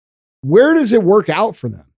it work out for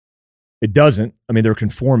them? It doesn't. I mean, they're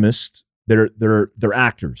conformists. They're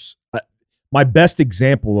actors. My best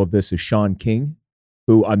example of this is Sean King,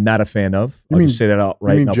 who I'm not a fan of. I'll just say that out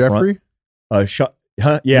right up Jeffrey? front.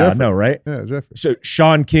 Yeah, Jeffrey. I know, right? Yeah, Jeffrey. So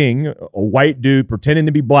Sean King, a white dude pretending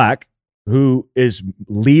to be black, who is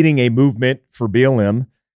leading a movement for BLM,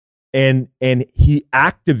 and he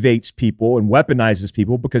activates people and weaponizes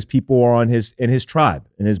people because people are in his tribe,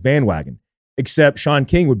 in his bandwagon. Except Sean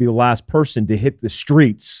King would be the last person to hit the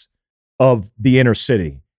streets of the inner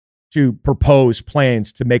city to propose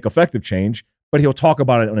plans to make effective change, but he'll talk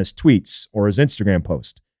about it on his tweets or his Instagram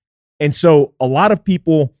post. And so a lot of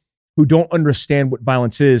people who don't understand what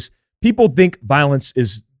violence is, people think violence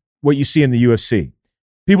is what you see in the UFC.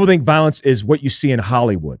 People think violence is what you see in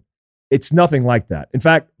Hollywood. It's nothing like that. In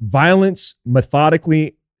fact, violence,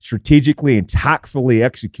 methodically, strategically, and tactfully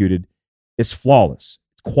executed, is flawless.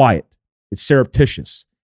 It's quiet. It's surreptitious.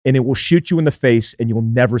 And it will shoot you in the face, and you'll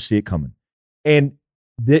never see it coming. And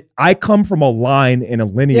I come from a line and a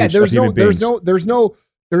lineage of human beings. There's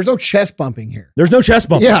no chest bumping here. There's no chest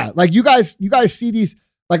bumping. Yeah, like you guys see these,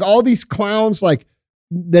 like all these clowns, like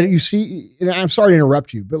that you see. And I'm sorry to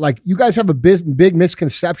interrupt you, but like you guys have a big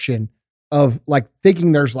misconception of like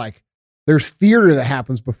thinking there's theater that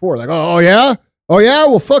happens before. Like, oh yeah,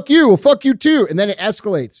 well fuck you too, and then it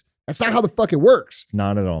escalates. That's not how the fuck it works. It's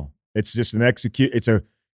not at all. It's just an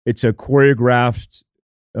it's a choreographed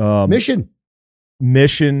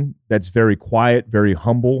mission that's very quiet, very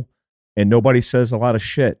humble, and nobody says a lot of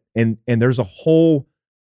shit. And there's a whole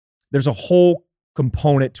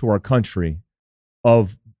component to our country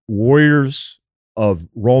of warriors, of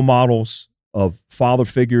role models, of father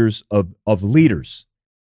figures, of leaders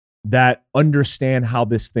that understand how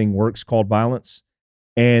this thing works called violence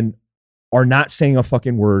and are not saying a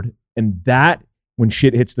fucking word. And that, when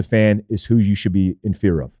shit hits the fan, is who you should be in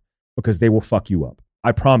fear of, because they will fuck you up.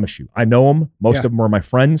 I promise you. I know them. Most of them are my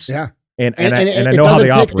friends. Yeah. And I know how they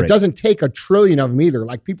operate. It doesn't take a trillion of them either.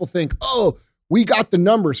 Like, people think, oh, we got the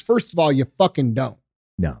numbers. First of all, you fucking don't.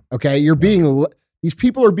 No. Okay. These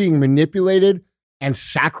people are being manipulated and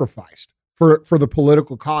sacrificed for the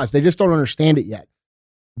political cause. They just don't understand it yet.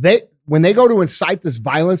 When they go to incite this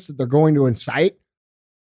violence that they're going to incite,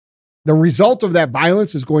 the result of that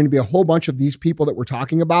violence is going to be a whole bunch of these people that we're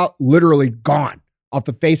talking about literally gone off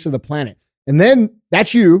the face of the planet. And then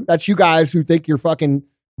that's you guys who think you're fucking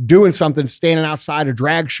doing something, standing outside a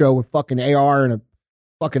drag show with fucking AR and a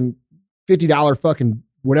fucking $50 fucking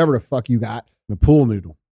whatever the fuck you got. The pool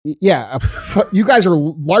noodle. Yeah. You guys are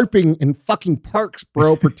LARPing in fucking parks,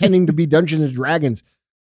 bro, pretending to be Dungeons and Dragons.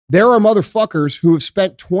 There are motherfuckers who have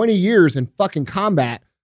spent 20 years in fucking combat,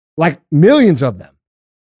 like millions of them,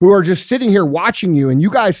 who are just sitting here watching you, and you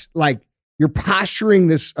guys, like, you're posturing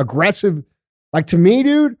this aggressive, like, to me,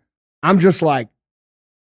 dude, I'm just like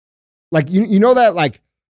you know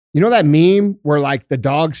that meme where like the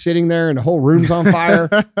dog's sitting there and the whole room's on fire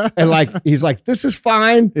and like he's like, this is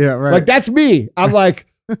fine. Yeah, right. Like, that's me. I'm like,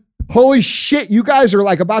 holy shit, you guys are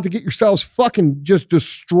like about to get yourselves fucking just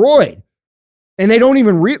destroyed. And they don't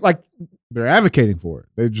even they're advocating for it.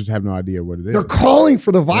 They just have no idea what it is. They're calling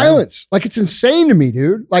for the violence. Like, it's insane to me,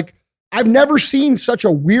 dude. Like, I've never seen such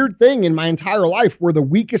a weird thing in my entire life where the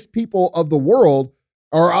weakest people of the world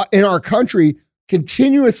or in our country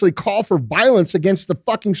continuously call for violence against the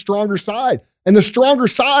fucking stronger side. And the stronger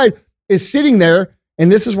side is sitting there,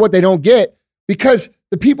 and this is what they don't get, because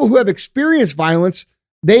the people who have experienced violence,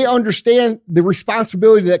 they understand the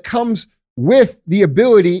responsibility that comes with the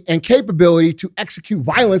ability and capability to execute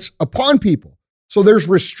violence upon people. So there's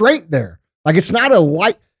restraint there. Like, it's not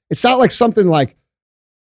like something like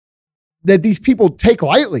that these people take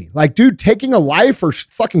lightly. Like, dude, taking a life or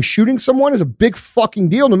fucking shooting someone is a big fucking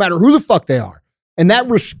deal, no matter who the fuck they are. And that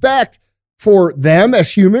respect for them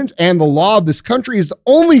as humans and the law of this country is the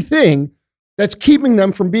only thing that's keeping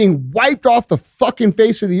them from being wiped off the fucking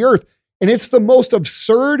face of the earth. And it's the most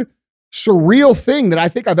absurd, surreal thing that I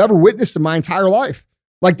think I've ever witnessed in my entire life.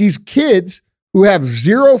 Like, these kids who have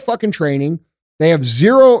zero fucking training, they have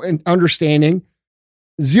zero understanding,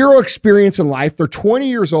 zero experience in life. They're 20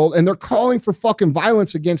 years old and they're calling for fucking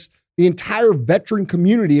violence against the entire veteran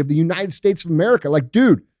community of the United States of America. Like,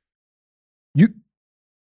 dude,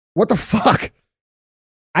 what the fuck?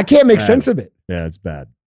 I can't make sense of it. Yeah, it's bad.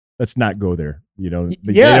 Let's not go there. You know,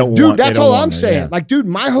 dude, that's all I'm saying. Yeah. Like, dude,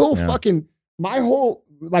 my whole,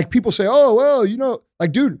 like, people say, oh, well, you know,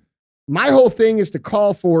 like, dude, my whole thing is to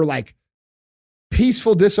call for like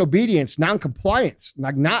peaceful disobedience, non-compliance,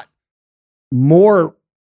 like not more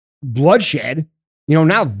bloodshed, you know,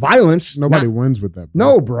 not violence. Nobody wins with that, bro.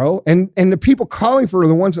 No, bro. And the people calling for are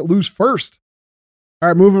the ones that lose first. All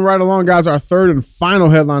right, moving right along, guys. Our third and final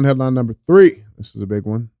headline number 3. This is a big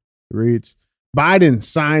one. It reads, Biden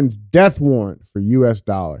signs death warrant for U.S.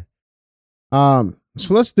 dollar. So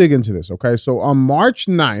let's dig into this, okay? So on March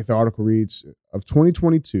 9th, the article reads, of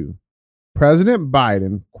 2022, President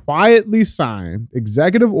Biden quietly signed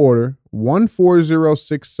Executive Order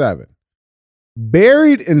 14067.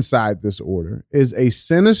 Buried inside this order is a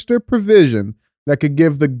sinister provision that could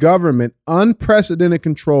give the government unprecedented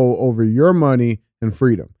control over your money and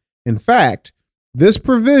freedom. In fact, this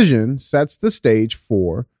provision sets the stage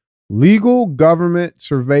for legal government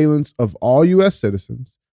surveillance of all U.S.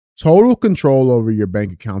 citizens, total control over your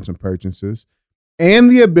bank accounts and purchases,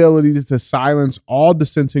 and the ability to silence all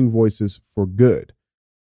dissenting voices for good.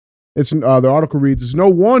 The article reads, it's no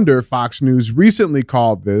wonder Fox News recently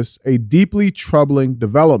called this a deeply troubling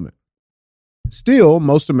development. Still,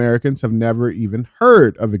 most Americans have never even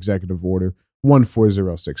heard of Executive Order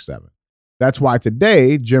 14067. That's why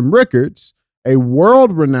today, Jim Rickards, a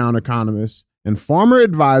world-renowned economist and former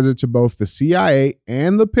advisor to both the CIA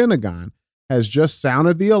and the Pentagon, has just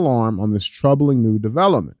sounded the alarm on this troubling new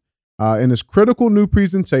development. In his critical new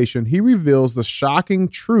presentation, he reveals the shocking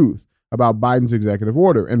truth about Biden's executive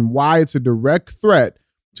order and why it's a direct threat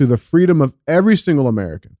to the freedom of every single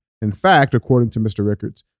American. In fact, according to Mr.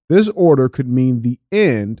 Rickards, this order could mean the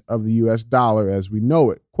end of the U.S. dollar as we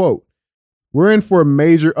know it. Quote, we're in for a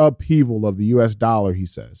major upheaval of the U.S. dollar, he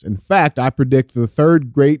says. In fact, I predict the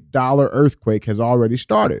third great dollar earthquake has already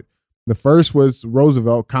started. The first was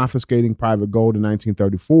Roosevelt confiscating private gold in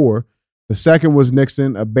 1934. The second was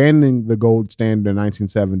Nixon abandoning the gold standard in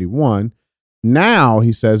 1971. Now,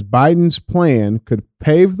 he says, Biden's plan could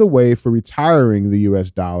pave the way for retiring the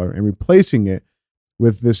U.S. dollar and replacing it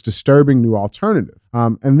with this disturbing new alternative.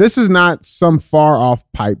 And this is not some far off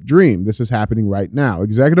pipe dream. This is happening right now.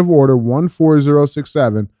 Executive Order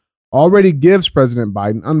 14067 already gives President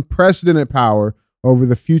Biden unprecedented power over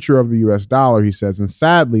the future of the U.S. dollar, he says. And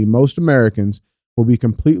sadly, most Americans will be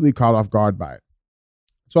completely caught off guard by it.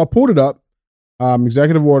 So I pulled it up.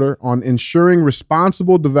 Executive order on ensuring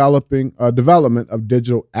responsible development of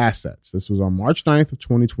digital assets. This was on March 9th of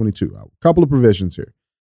 2022. A couple of provisions here.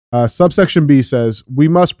 Subsection B says, we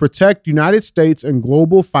must protect United States and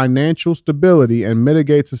global financial stability and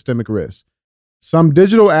mitigate systemic risk. Some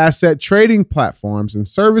digital asset trading platforms and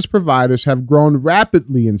service providers have grown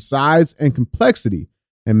rapidly in size and complexity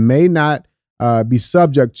and may not be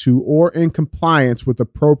subject to or in compliance with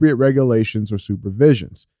appropriate regulations or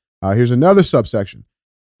supervisions. Here's another subsection.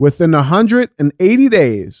 Within 180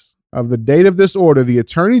 days of the date of this order, the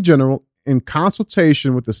Attorney General, in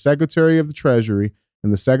consultation with the Secretary of the Treasury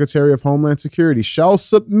and the Secretary of Homeland Security, shall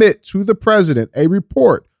submit to the President a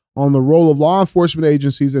report on the role of law enforcement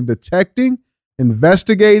agencies in detecting,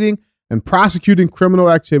 investigating, and prosecuting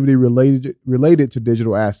criminal activity related to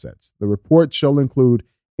digital assets. The report shall include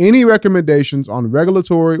any recommendations on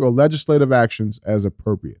regulatory or legislative actions as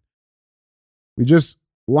appropriate. We just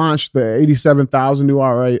launched the 87,000 new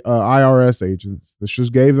IRS agents. This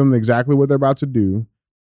just gave them exactly what they're about to do.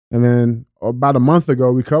 And then about a month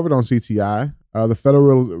ago, we covered on CTI, the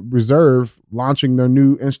Federal Reserve launching their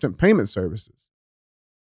new instant payment services.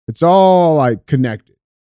 It's all like connected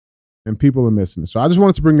and people are missing it. So I just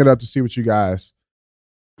wanted to bring it up to see what you guys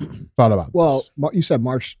thought about this. Well, you said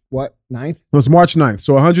March, 9th? It was March 9th.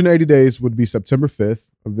 So 180 days would be September 5th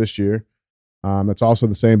of this year. It's also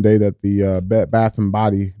the same day that the Bath and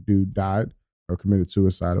Body dude died or committed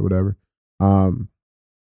suicide or whatever.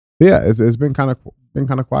 Yeah, it's been kind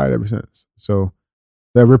of quiet ever since. So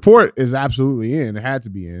the report is absolutely in. It had to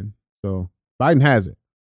be in. So Biden has it.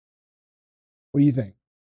 What do you think?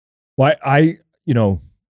 Well,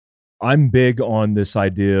 I'm big on this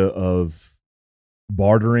idea of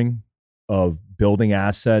bartering, of building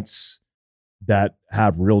assets that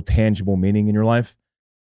have real tangible meaning in your life.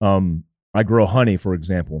 I grow honey, for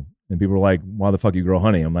example, and people are like, why the fuck you grow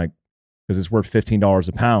honey? I'm like, because it's worth $15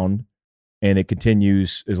 a pound and it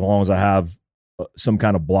continues as long as I have some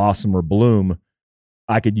kind of blossom or bloom.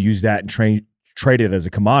 I could use that and trade it as a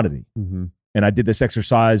commodity. Mm-hmm. And I did this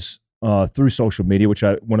exercise through social media, which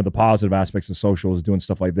one of the positive aspects of social is doing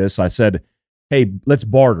stuff like this. I said, hey, let's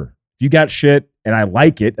barter. If you got shit and I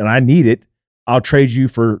like it and I need it, I'll trade you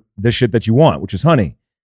for this shit that you want, which is honey.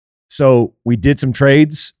 So we did some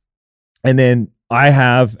trades. And then I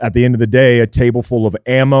have, at the end of the day, a table full of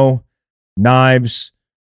ammo, knives,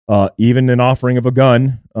 even an offering of a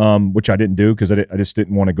gun, which I didn't do because I just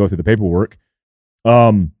didn't want to go through the paperwork.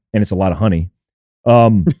 And it's a lot of honey.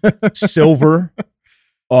 Silver,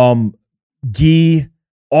 ghee,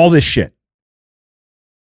 all this shit.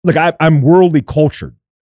 Look, I'm worldly cultured.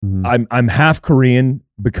 Mm-hmm. I'm half Korean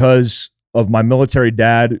because of my military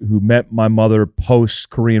dad who met my mother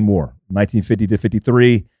post-Korean War, 1950 to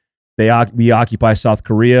 53. We occupy South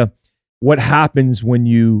Korea. What happens when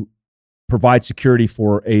you provide security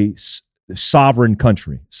for a sovereign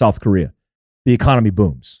country, South Korea? The economy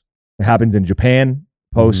booms. It happens in Japan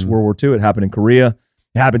post World War II. It happened in Korea.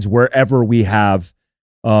 It happens wherever we have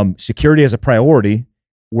security as a priority,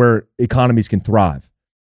 where economies can thrive.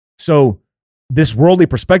 So this worldly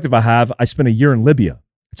perspective I have, I spent a year in Libya.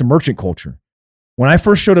 It's a merchant culture. When I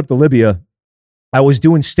first showed up to Libya, I was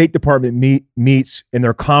doing State Department meets in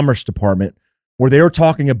their Commerce Department where they were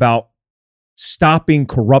talking about stopping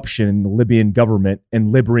corruption in the Libyan government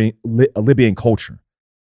and Libyan culture.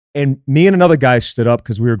 And me and another guy stood up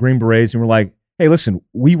because we were Green Berets and we're like, hey, listen,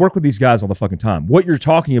 we work with these guys all the fucking time. What you're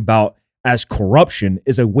talking about as corruption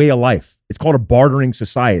is a way of life. It's called a bartering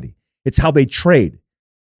society. It's how they trade.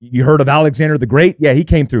 You heard of Alexander the Great? Yeah, he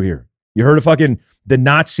came through here. You heard of fucking the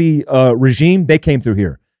Nazi regime? They came through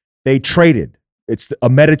here. They traded. It's a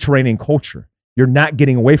Mediterranean culture. You're not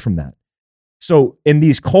getting away from that. So in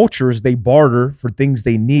these cultures, they barter for things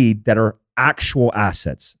they need that are actual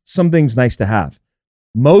assets. Some things nice to have.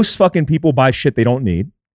 Most fucking people buy shit they don't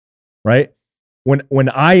need, right? when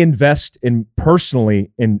I invest in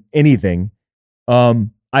personally in anything,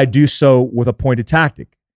 I do so with a pointed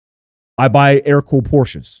tactic. I buy air-cooled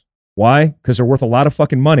Porsches. Why? Because they're worth a lot of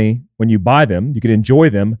fucking money when you buy them. You can enjoy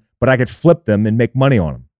them, but I could flip them and make money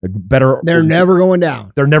on them. They're never going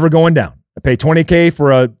down. They're never going down. I pay $20K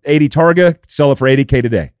for a 80 Targa, sell it for $80K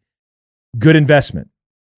today. Good investment.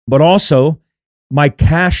 But also, my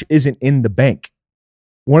cash isn't in the bank.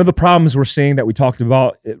 One of the problems we're seeing that we talked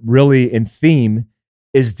about really in theme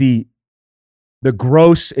is the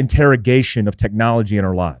gross interrogation of technology in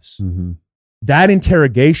our lives. Mm-hmm. That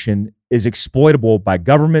interrogation is exploitable by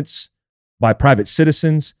governments, by private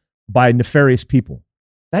citizens, by nefarious people.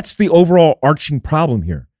 That's the overall arching problem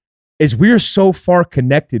here, is we are so far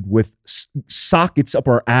connected with sockets up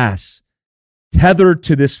our ass, tethered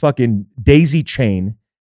to this fucking daisy chain,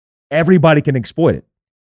 everybody can exploit it.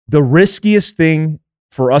 The riskiest thing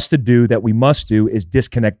for us to do that we must do is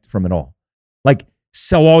disconnect from it all. Like,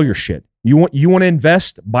 sell all your shit. You want to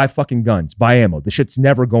invest? Buy fucking guns, buy ammo. The shit's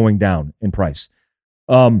never going down in price.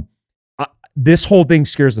 This whole thing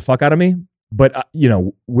scares the fuck out of me. But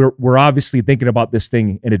we're obviously thinking about this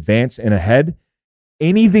thing in advance and ahead.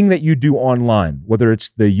 Anything that you do online, whether it's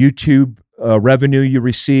the YouTube revenue you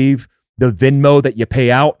receive, the Venmo that you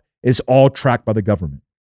pay out, is all tracked by the government.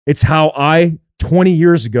 It's how I 20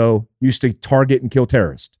 years ago used to target and kill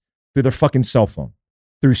terrorists, through their fucking cell phone,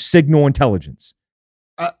 through signal intelligence.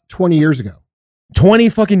 20 years ago. 20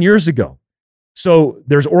 fucking years ago. So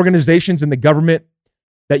there's organizations in the government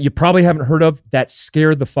that you probably haven't heard of that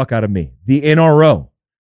scare the fuck out of me. The NRO.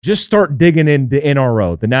 Just start digging in the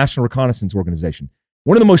NRO, the National Reconnaissance Organization.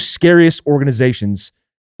 One of the most scariest organizations,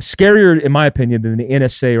 scarier in my opinion than the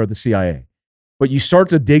NSA or the CIA. But you start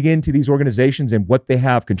to dig into these organizations and what they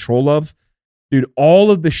have control of. Dude,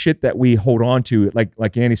 all of the shit that we hold on to,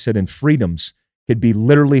 like Andy said, in freedoms, could be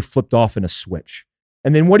literally flipped off in a switch.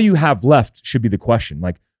 And then what do you have left should be the question.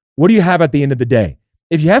 Like, what do you have at the end of the day?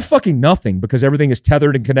 If you have fucking nothing because everything is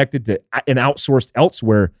tethered and connected to and outsourced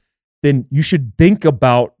elsewhere, then you should think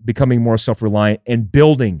about becoming more self-reliant and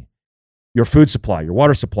building your food supply, your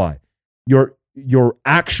water supply, your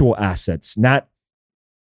actual assets, not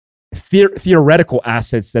theoretical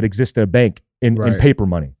assets that exist in a bank in paper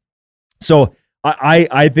money. So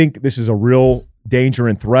I think this is a real danger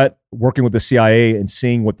and threat, working with the CIA and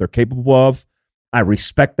seeing what they're capable of. I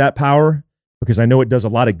respect that power because I know it does a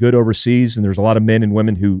lot of good overseas, and there's a lot of men and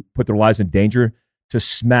women who put their lives in danger to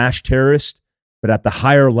smash terrorists. But at the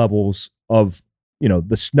higher levels of,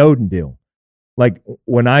 the Snowden deal, like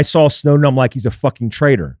when I saw Snowden, I'm like, he's a fucking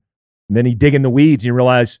traitor. And then you dig in the weeds and you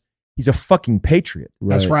realize he's a fucking patriot.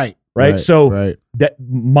 That's right. Right. So that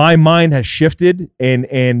my mind has shifted,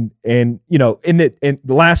 and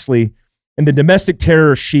lastly, in the domestic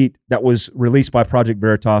terror sheet that was released by Project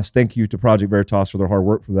Veritas, thank you to Project Veritas for their hard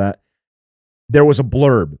work for that. There was a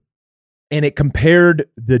blurb, and it compared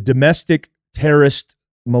the domestic terrorist,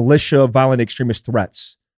 militia, violent extremist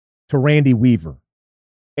threats to Randy Weaver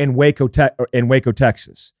in Waco,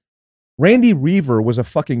 Texas. Randy Weaver was a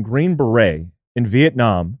fucking Green Beret in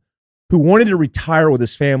Vietnam who wanted to retire with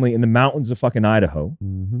his family in the mountains of fucking Idaho.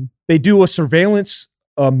 Mm-hmm. They do a surveillance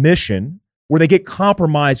mission where they get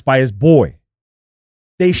compromised by his boy.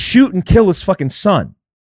 They shoot and kill his fucking son.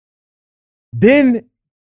 Then,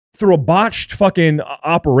 through a botched fucking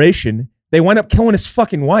operation, they wind up killing his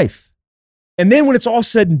fucking wife. And then when it's all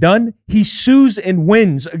said and done, he sues and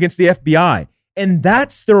wins against the FBI. And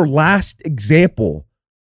that's their last example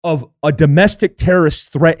of a domestic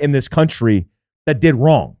terrorist threat in this country that did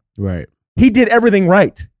wrong. Right. He did everything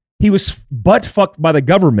right. He was butt fucked by the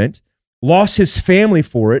government, lost his family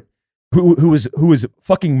for it, who was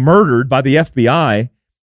fucking murdered by the FBI.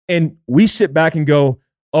 And we sit back and go,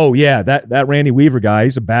 oh yeah, that Randy Weaver guy,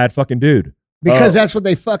 he's a bad fucking dude. Because that's what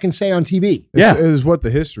they fucking say on TV. It is what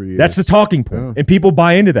the history is. That's the talking point. Yeah. And people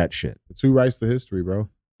buy into that shit. It's who writes the history, bro.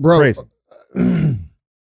 Bro,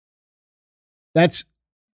 that's,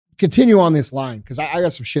 continue on this line, because I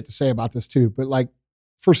got some shit to say about this too. But like,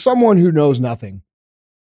 for someone who knows nothing,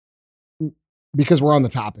 because we're on the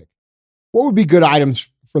topic, what would be good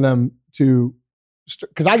items for them to,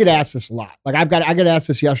 because I get asked this a lot. Like I got asked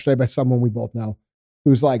this yesterday by someone we both know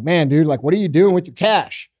who's like, man, dude, like, what are you doing with your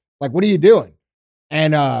cash? Like, what are you doing?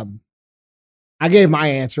 And I gave my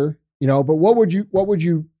answer, but what would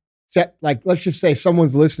you set? Like, let's just say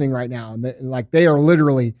someone's listening right now and like they are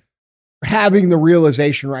literally having the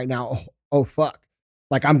realization right now, oh fuck.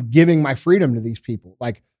 Like, I'm giving my freedom to these people.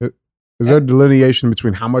 Like, is there a delineation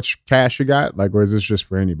between how much cash you got? Like, or is this just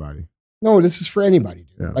for anybody? No, this is for anybody,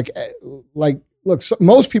 dude. Yeah. Like look,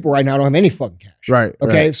 most people right now don't have any fucking cash. Right.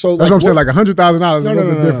 Okay. Right. So that's what I'm saying. Like $100,000 is a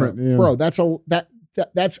little bit different. No. Bro,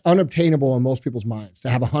 that's unobtainable in most people's minds to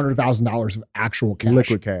have $100,000 of actual cash.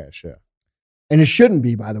 Liquid cash. Yeah. And it shouldn't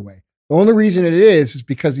be, by the way. The only reason it is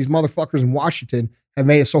because these motherfuckers in Washington have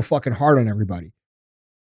made it so fucking hard on everybody.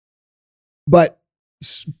 But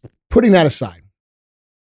putting that aside,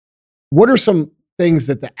 what are some things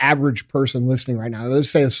that the average person listening right now, let's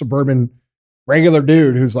say a suburban regular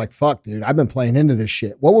dude who's like, fuck, dude, I've been playing into this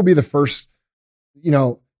shit. What would be the first,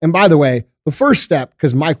 and by the way, the first step,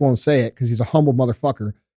 because Mike won't say it because he's a humble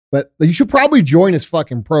motherfucker, but you should probably join his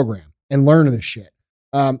fucking program and learn this shit.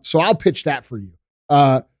 So I'll pitch that for you.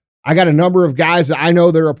 I got a number of guys that I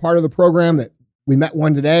know that are a part of the program that we met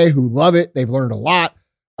one today who love it. They've learned a lot.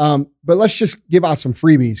 But let's just give out some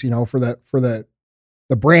freebies, for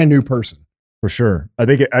the brand new person. For sure. I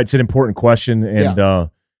think it's an important question. And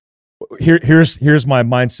here's my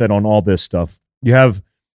mindset on all this stuff. You have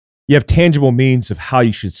tangible means of how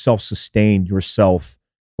you should self-sustain yourself,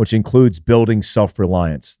 which includes building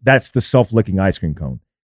self-reliance. That's the self-licking ice cream cone.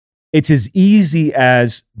 It's as easy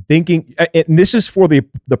as thinking, and this is for the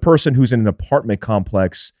person who's in an apartment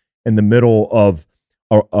complex in the middle of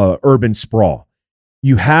urban sprawl.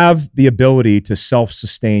 You have the ability to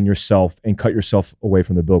self-sustain yourself and cut yourself away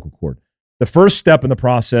from the umbilical cord. The first step in the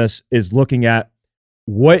process is looking at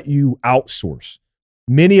what you outsource.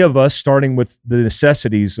 Many of us, starting with the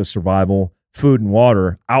necessities of survival, food and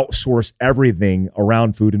water, outsource everything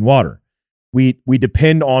around food and water. We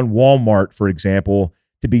depend on Walmart, for example,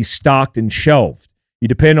 to be stocked and shelved. You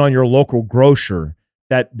depend on your local grocer.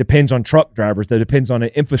 That depends on truck drivers. That depends on an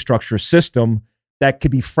infrastructure system that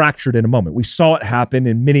could be fractured in a moment. We saw it happen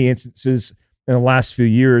in many instances in the last few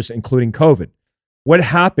years, including COVID. What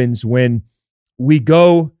happens when we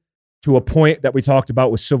go to a point that we talked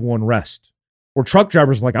about with civil unrest, where truck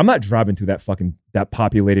drivers are like, I'm not driving through that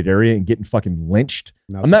populated area and getting fucking lynched.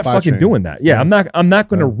 I'm not fucking doing that. Yeah, I'm not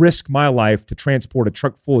going to risk my life to transport a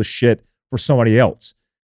truck full of shit for somebody else.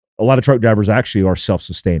 A lot of truck drivers actually are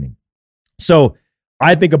self-sustaining. So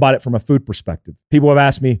I think about it from a food perspective. People have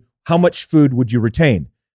asked me, how much food would you retain?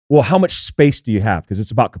 Well, how much space do you have? Because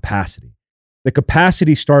it's about capacity. The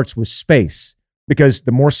capacity starts with space, because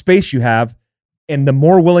the more space you have and the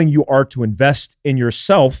more willing you are to invest in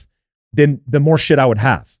yourself, then the more shit I would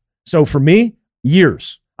have. So for me,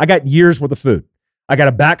 years. I got years worth of food. I got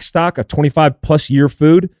a back stock of 25 plus year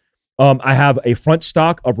food. I have a front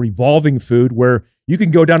stock of revolving food where you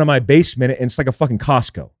can go down to my basement and it's like a fucking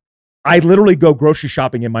Costco. I literally go grocery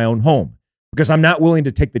shopping in my own home because I'm not willing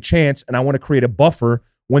to take the chance and I want to create a buffer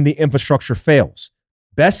when the infrastructure fails.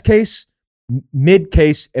 Best case, mid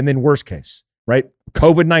case, and then worst case, right?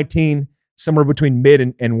 COVID-19, somewhere between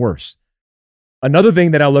mid and worse. Another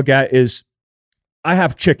thing that I look at is I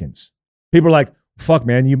have chickens. People are like, fuck,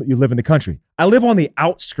 man, you live in the country. I live on the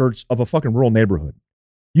outskirts of a fucking rural neighborhood.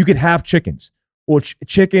 You could have chickens. Well,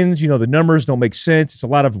 chickens, the numbers don't make sense. It's a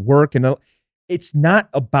lot of work. And it's not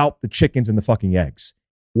about the chickens and the fucking eggs.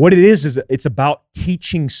 What it is it's about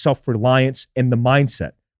teaching self-reliance and the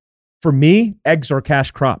mindset. For me, eggs are a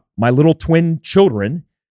cash crop. My little twin children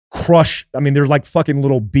crush. I mean, they're like fucking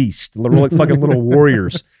little beasts. They're like fucking little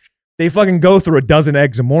warriors. They fucking go through a dozen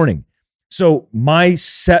eggs a morning. So my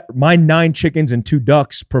 9 chickens and 2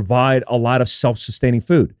 ducks provide a lot of self-sustaining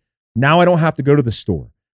food. Now I don't have to go to the store.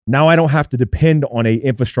 Now I don't have to depend on an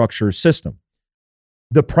infrastructure system.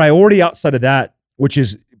 The priority outside of that, which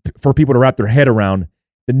is for people to wrap their head around,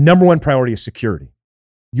 the number one priority is security.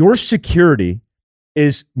 Your security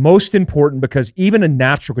is most important because even a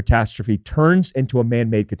natural catastrophe turns into a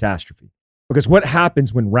man-made catastrophe. Because what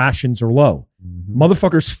happens when rations are low?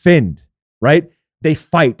 Motherfuckers fend, right? They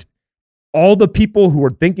fight. All the people who are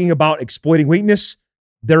thinking about exploiting weakness,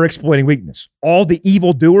 they're exploiting weakness. All the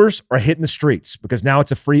evildoers are hitting the streets because now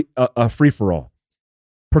it's a free-for-all.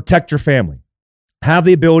 Protect your family. Have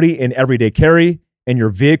the ability in everyday carry and your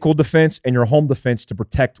vehicle defense and your home defense to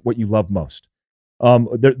protect what you love most.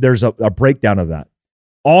 There's a breakdown of that.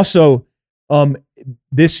 Also,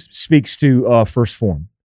 this speaks to First Form.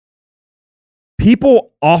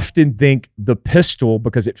 People often think the pistol,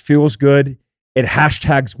 because it feels good, it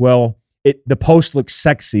hashtags well, the post looks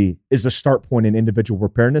sexy, is the start point in individual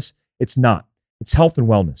preparedness. It's not. It's health and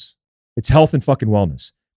wellness. It's health and fucking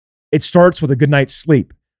wellness. It starts with a good night's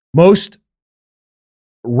sleep. Most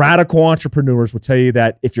radical entrepreneurs will tell you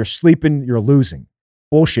that if you're sleeping, you're losing.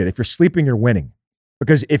 Bullshit. If you're sleeping, you're winning.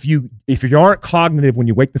 Because if you aren't cognitive when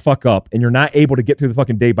you wake the fuck up and you're not able to get through the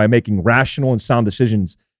fucking day by making rational and sound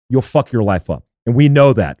decisions, you'll fuck your life up. And we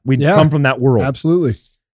know that. We come from that world. Absolutely.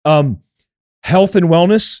 Health and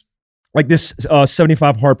wellness. like this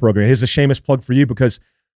 75 hard program. Here's a shameless plug for you because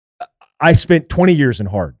I spent 20 years in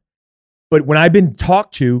hard. But when I've been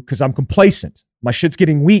talked to, because I'm complacent, my shit's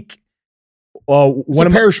getting weak. It's a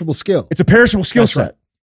perishable skill. It's a perishable skill set. Right.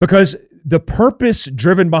 Because the purpose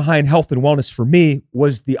driven behind health and wellness for me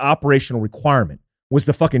was the operational requirement, was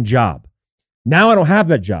the fucking job. Now I don't have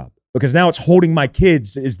that job because now it's holding my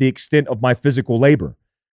kids is the extent of my physical labor.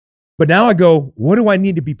 But now I go, what do I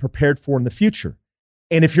need to be prepared for in the future?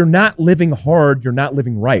 And if you're not living hard, you're not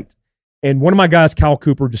living right. And one of my guys, Cal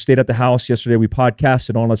Cooper, just stayed at the house yesterday. We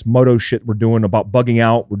podcasted on this moto shit we're doing about bugging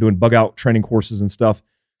out. We're doing bug out training courses and stuff.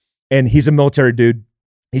 And he's a military dude.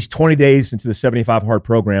 He's 20 days into the 75 hard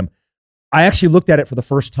program. I actually looked at it for the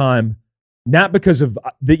first time, not because of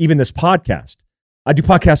even this podcast. I do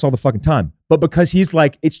podcasts all the fucking time, but because he's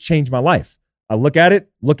like, it's changed my life. I look at it,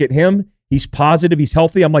 look at him. He's positive. He's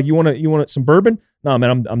healthy. I'm like, you want some bourbon? No,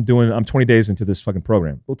 man, I'm 20 days into this fucking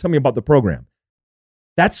program. Well, tell me about the program.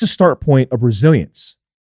 That's the start point of resilience.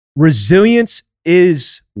 Resilience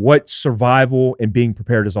is what survival and being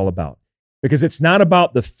prepared is all about. Because it's not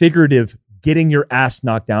about the figurative getting your ass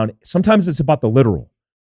knocked down. Sometimes it's about the literal.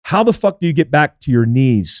 How the fuck do you get back to your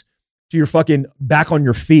knees, to your fucking back on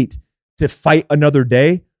your feet to fight another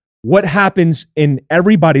day? What happens in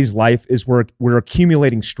everybody's life is we're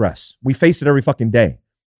accumulating stress. We face it every fucking day.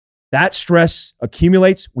 That stress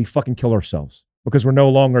accumulates, we fucking kill ourselves because we're no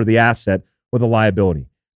longer the asset or the liability.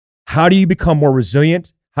 How do you become more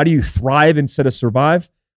resilient? How do you thrive instead of survive?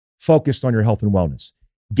 Focused on your health and wellness.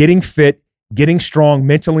 Getting fit, getting strong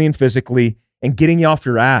mentally and physically, and getting you off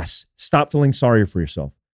your ass. Stop feeling sorry for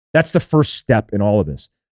yourself. That's the first step in all of this.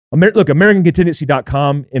 Look,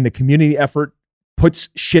 AmericanContingency.com in the community effort puts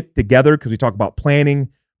shit together because we talk about planning,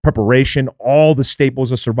 preparation, all the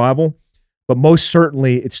staples of survival. But most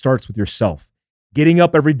certainly, it starts with yourself. Getting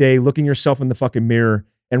up every day, looking yourself in the fucking mirror,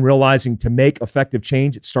 and realizing to make effective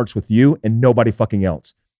change, it starts with you and nobody fucking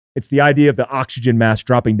else. It's the idea of the oxygen mask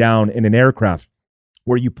dropping down in an aircraft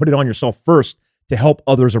where you put it on yourself first to help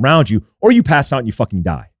others around you, or you pass out and you fucking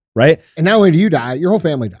die, right? And not only do you die, your whole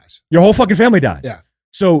family dies. Your whole fucking family dies. Yeah.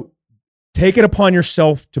 So take it upon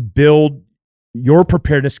yourself to build your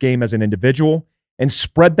preparedness game as an individual and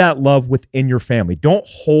spread that love within your family. Don't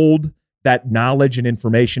hold that knowledge and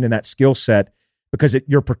information and that skill set because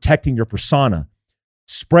you're protecting your persona.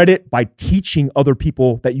 Spread it by teaching other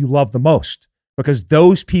people that you love the most because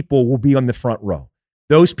those people will be on the front row.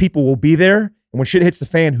 Those people will be there. And when shit hits the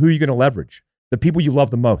fan, who are you going to leverage? The people you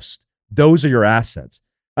love the most. Those are your assets.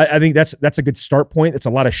 I think that's a good start point. It's a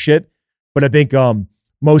lot of shit. But I think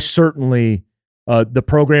most certainly the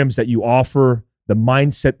programs that you offer, the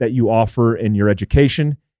mindset that you offer in your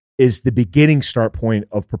education is the beginning start point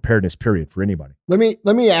of preparedness, period, for anybody. Let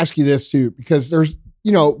me ask you this too, because there's,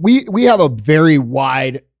 we have a very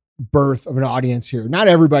wide berth of an audience here. Not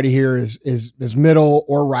everybody here is middle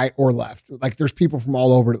or right or left. Like there's people from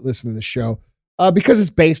all over that listen to the show because it's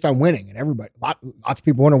based on winning, and everybody, lots of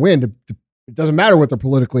people want to win. It doesn't matter what their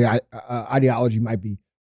politically ideology might be.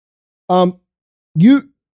 What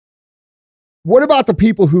about the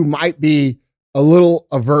people who might be a little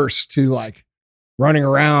averse to like running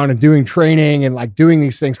around and doing training and like doing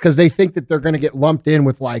these things because they think that they're going to get lumped in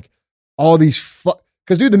with like all these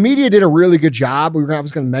because dude, the media did a really good job. I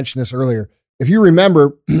was going to mention this earlier. If you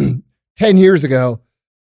remember 10 years ago,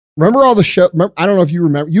 remember all the show. I don't know if you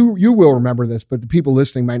remember, you will remember this, but the people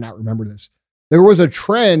listening might not remember this. There was a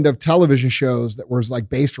trend of television shows that was like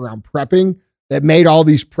based around prepping that made all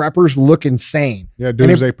these preppers look insane. Yeah.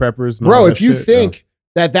 Doomsday preppers. Bro, if you think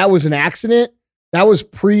that was an accident, that was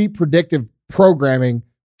pre-predictive programming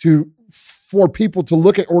for people to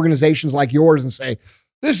look at organizations like yours and say,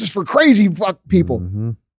 this is for crazy fuck people.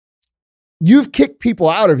 Mm-hmm. You've kicked people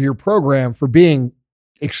out of your program for being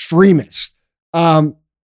extremists. Can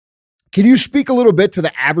you speak a little bit to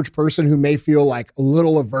the average person who may feel like a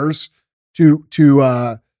little averse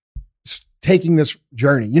to taking this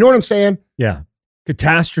journey? You know what I'm saying? Yeah.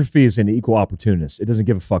 Catastrophe is an equal opportunist. It doesn't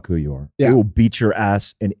give a fuck who you are. Yeah. It will beat your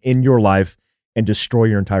ass and end your life and destroy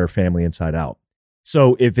your entire family inside out.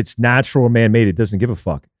 So if it's natural or man-made, it doesn't give a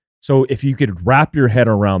fuck. So if you could wrap your head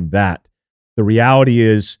around that, the reality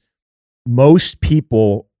is most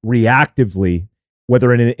people reactively,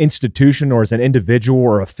 whether in an institution or as an individual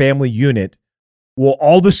or a family unit, will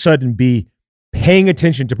all of a sudden be paying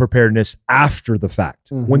attention to preparedness after the fact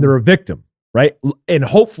when they're a victim, right? And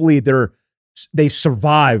hopefully they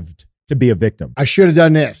survived to be a victim. I should have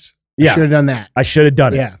done this. Yeah. I should have done that. I should have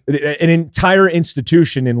done it. Yeah. An entire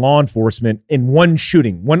institution in law enforcement in one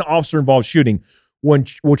shooting, one officer-involved shooting,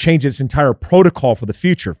 will change its entire protocol for the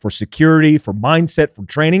future, for security, for mindset, for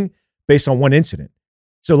training, based on one incident.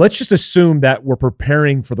 So let's just assume that we're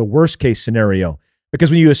preparing for the worst case scenario,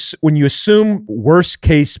 because when you assume worst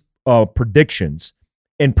case predictions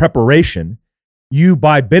in preparation, you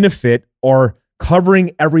by benefit are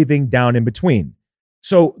covering everything down in between.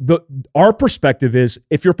 So our perspective is,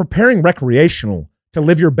 if you're preparing recreational to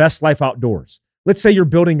live your best life outdoors, let's say you're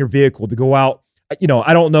building your vehicle to go out. You know,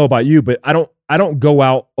 I don't know about you, but I don't go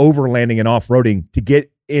out overlanding and off-roading to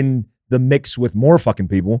get in the mix with more fucking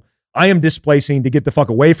people. I am displacing to get the fuck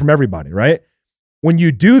away from everybody, right? When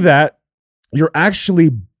you do that, you're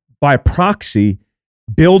actually, by proxy,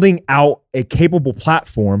 building out a capable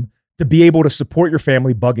platform to be able to support your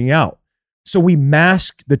family bugging out. So we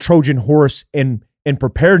mask the Trojan horse in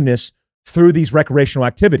preparedness through these recreational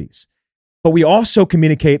activities. But we also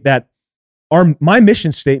communicate that my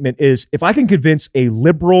mission statement is, if I can convince a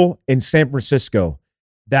liberal in San Francisco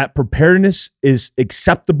that preparedness is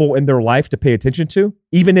acceptable in their life to pay attention to,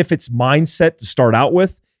 even if it's mindset to start out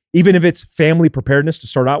with, even if it's family preparedness to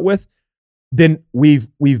start out with, then we've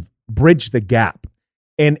bridged the gap.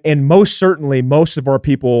 And most certainly, most of our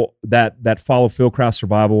people that follow Fieldcraft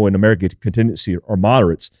Survival and American Contingency are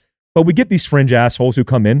moderates. But we get these fringe assholes who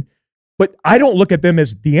come in, but I don't look at them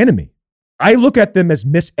as the enemy. I look at them as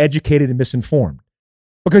miseducated and misinformed,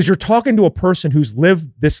 because you're talking to a person who's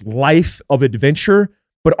lived this life of adventure,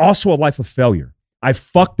 but also a life of failure. I've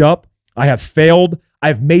fucked up. I have failed.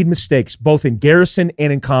 I've made mistakes, both in garrison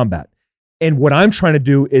and in combat. And what I'm trying to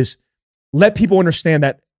do is let people understand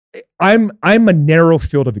that I'm a narrow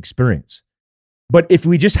field of experience. But if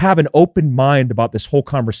we just have an open mind about this whole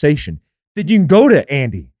conversation, then you can go to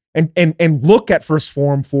Andy and look at First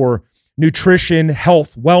Form for nutrition,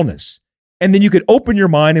 health, wellness. And then you could open your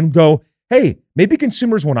mind and go, hey, maybe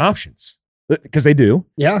consumers want options, because they do.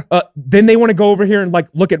 Yeah. Then they want to go over here and like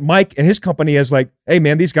look at Mike and his company as like, hey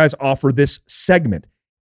man, these guys offer this segment.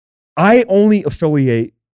 I only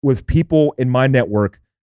affiliate with people in my network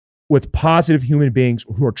with positive human beings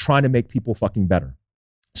who are trying to make people fucking better.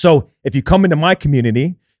 So if you come into my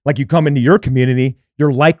community, like you come into your community,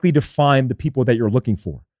 you're likely to find the people that you're looking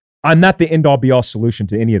for. I'm not the end all be all solution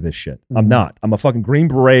to any of this shit. I'm not. I'm a fucking Green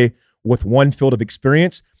Beret with one field of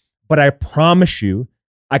experience, but I promise you,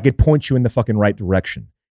 I could point you in the fucking right direction.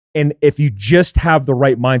 And if you just have the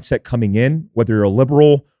right mindset coming in, whether you're a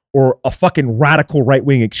liberal or a fucking radical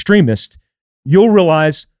right-wing extremist, you'll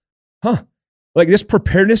realize, like this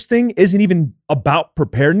preparedness thing isn't even about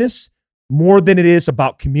preparedness more than it is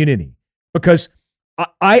about community. Because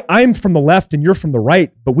I'm from the left and you're from the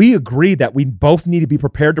right, but we agree that we both need to be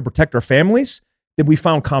prepared to protect our families. Then we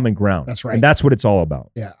found common ground. That's right. And that's what it's all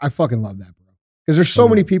about. Yeah, I fucking love that, bro. Because there's so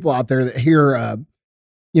many people out there that hear,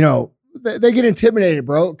 they get intimidated,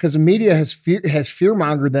 bro, because the media has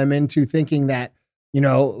fear-mongered them into thinking that,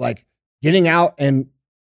 like getting out and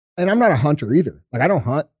I'm not a hunter either. Like I don't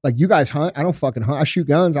hunt. Like you guys hunt. I don't fucking hunt. I shoot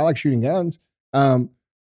guns. I like shooting guns.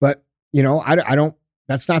 But I don't.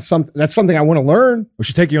 That's something I want to learn. We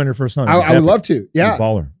should take you on your first hunt. I would love to. Yeah.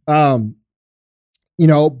 Baller. But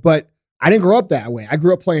I didn't grow up that way. I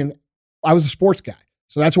grew up I was a sports guy.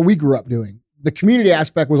 So that's what we grew up doing. The community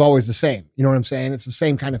aspect was always the same. You know what I'm saying? It's the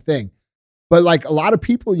same kind of thing. But like a lot of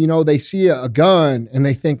people, they see a gun and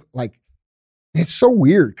they think like, it's so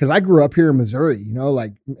weird because I grew up here in Missouri,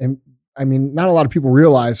 and I mean, not a lot of people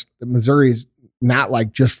realize that Missouri is not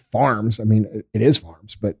like just farms. I mean, it is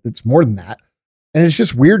farms, but it's more than that. And it's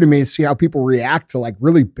just weird to me to see how people react to like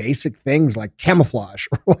really basic things like camouflage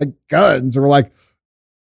or like guns or like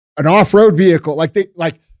an off-road vehicle.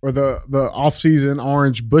 Or the off-season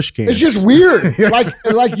orange bush cans. It's just weird.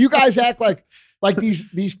 like you guys act like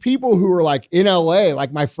these people who are like in LA,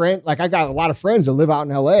 like my friend, like I got a lot of friends that live out in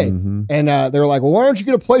LA and they're like, well, why don't you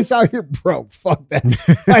get a place out here? Bro, fuck that.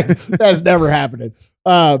 Like that's never happening.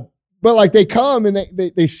 But like they come and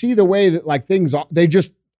they see the way that like things are, they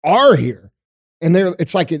just are here and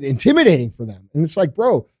it's like intimidating for them. And it's like,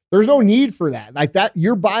 bro, there's no need for that. Like that,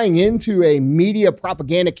 you're buying into a media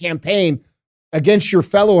propaganda campaign against your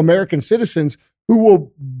fellow American citizens who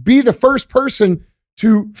will be the first person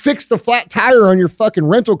to fix the flat tire on your fucking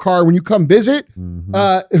rental car when you come visit,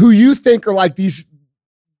 who you think are like these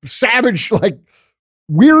savage, like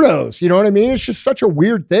weirdos. You know what I mean? It's just such a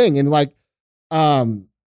weird thing. And like, I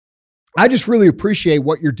just really appreciate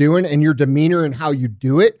what you're doing and your demeanor and how you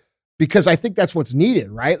do it, because I think that's what's needed,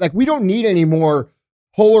 right? Like we don't need any more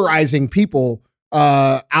polarizing people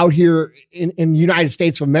out here in the United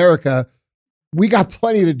States of America. We got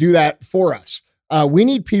plenty to do that for us. We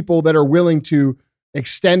need people that are willing to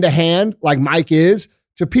extend a hand like Mike is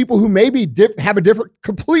to people who maybe have a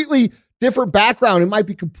completely different background. It might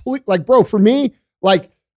be like, bro, for me, like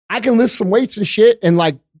I can lift some weights and shit. And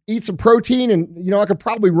like, eat some protein and, I could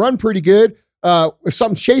probably run pretty good if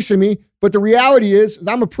something's chasing me. But the reality is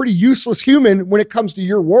I'm a pretty useless human when it comes to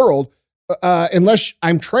your world, unless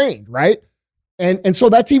I'm trained, right? And so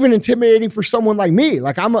that's even intimidating for someone like me.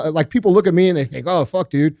 Like like people look at me and they think, oh, fuck,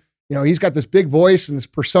 dude. He's got this big voice and this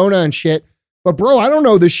persona and shit. But bro, I don't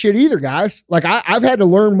know this shit either, guys. Like I've had to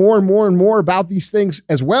learn more and more and more about these things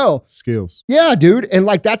as well. Skills. Yeah, dude. And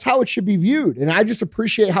like, that's how it should be viewed. And I just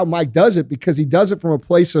appreciate how Mike does it because he does it from a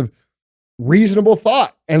place of reasonable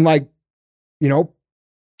thought and like,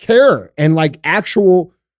 care and like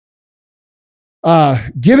actual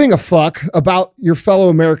giving a fuck about your fellow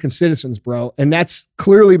American citizens, bro. And that's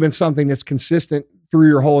clearly been something that's consistent through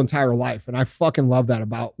your whole entire life. And I fucking love that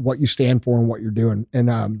about what you stand for and what you're doing.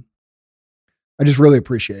 And I just really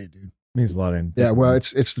appreciate it, dude. It means a lot. Yeah, well,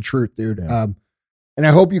 it's the truth, dude. Yeah. And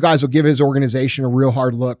I hope you guys will give his organization a real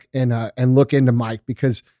hard look and look into Mike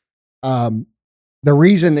because the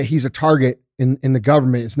reason that he's a target in the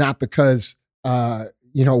government is not because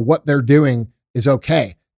what they're doing is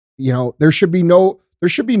okay. There should be no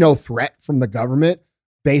threat from the government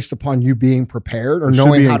based upon you being prepared or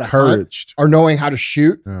knowing how to hunt, or knowing how to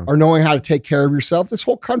shoot, or knowing how to take care of yourself. This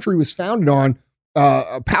whole country was founded on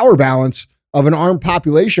a power balance of an armed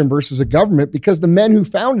population versus a government because the men who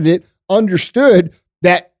founded it understood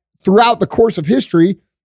that throughout the course of history,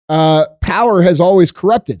 power has always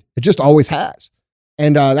corrupted. It just always has.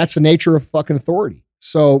 And that's the nature of fucking authority.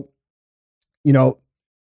 So, I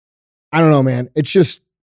don't know, man.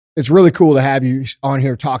 It's really cool to have you on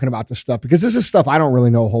here talking about this stuff because this is stuff I don't really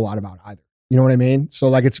know a whole lot about either. You know what I mean? So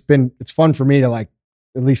like, it's fun for me to like,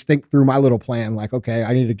 at least think through my little plan. Like, okay,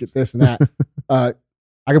 I need to get this and that.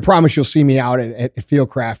 I can promise you'll see me out at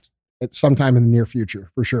Fieldcraft at sometime in the near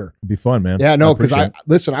future for sure. It'd be fun, man. Yeah, no, because I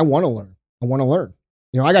want to learn. I want to learn.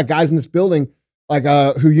 I got guys in this building like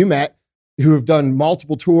who you met who have done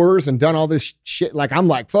multiple tours and done all this shit. Like, I'm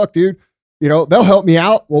like, fuck, dude. They'll help me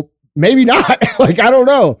out. Well, maybe not. Like, I don't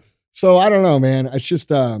know. So I don't know, man. It's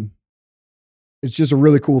just a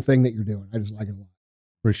really cool thing that you're doing. I just like it a lot.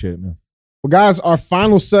 Appreciate it, man. Well, guys, our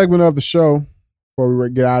final segment of the show before we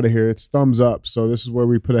get out of here, it's thumbs up. So this is where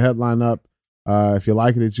we put a headline up. If you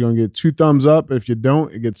like it, it's going to get 2 thumbs up. If you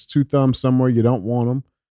don't, it gets 2 thumbs somewhere you don't want them.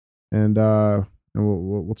 And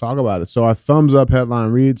we'll talk about it. So our thumbs up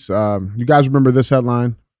headline reads, you guys remember this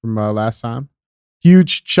headline from last time?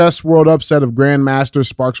 Huge chess world upset of Grandmaster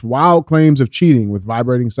sparks wild claims of cheating with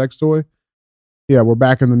vibrating sex toy. Yeah, we're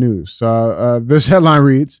back in the news. This headline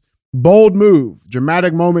reads, bold move.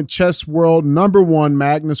 Dramatic moment. Chess world #1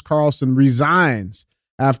 Magnus Carlsen resigns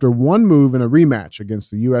after one move in a rematch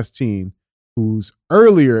against the U.S. team, whose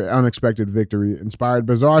earlier unexpected victory inspired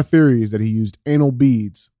bizarre theories that he used anal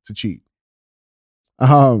beads to cheat.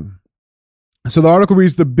 So the article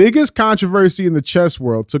reads, the biggest controversy in the chess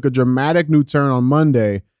world took a dramatic new turn on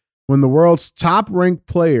Monday when the world's top-ranked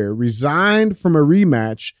player resigned from a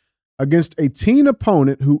rematch against a teen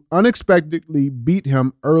opponent who unexpectedly beat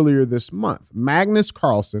him earlier this month. Magnus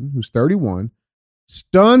Carlsen, who's 31,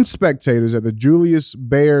 stunned spectators at the Julius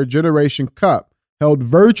Baer Generation Cup held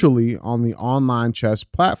virtually on the online chess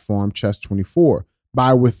platform Chess24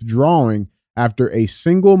 by withdrawing after a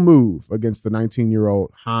single move against the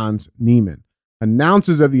 19-year-old Hans Niemann.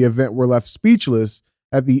 Announcers at the event were left speechless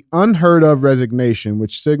at the unheard-of resignation,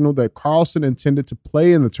 which signaled that Carlsen intended to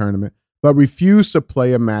play in the tournament but refused to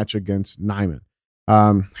play a match against Niemann.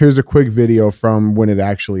 Here's a quick video from when it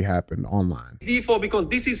actually happened online. D4, because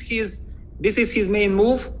this is his main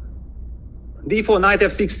move. D4, knight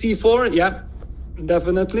f6, c4. Yeah,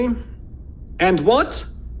 definitely. And what?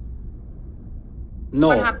 No.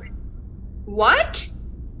 What happened? What?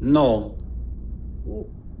 No.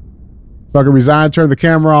 Fucking resigned, turned the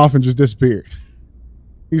camera off, and just disappeared.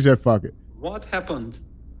 He said, fuck it. What happened?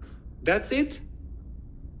 That's it?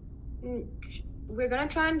 We're gonna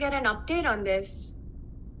try and get an update on this.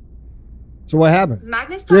 So what happened?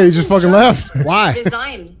 Magnus Yeah, he just fucking left. Why?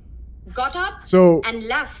 Resigned, got up, So and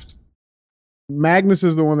left. Magnus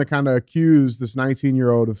is the one that kind of accused this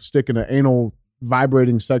 19-year-old of sticking an anal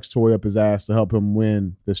vibrating sex toy up his ass to help him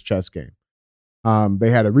win this chess game. They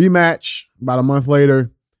had a rematch about a month later,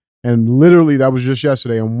 and literally that was just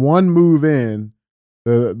yesterday. And one move in,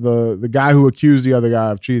 the guy who accused the other guy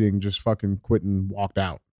of cheating just fucking quit and walked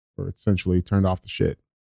out, or essentially turned off the shit.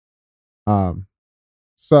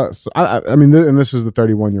 So I mean, and this is the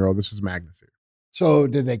 31-year-old. This is Magnus here. So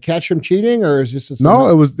did they catch him cheating, or is just No,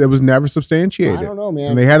 it was never substantiated. I don't know, man.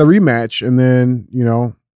 And they had a rematch, and then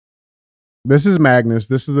this is Magnus.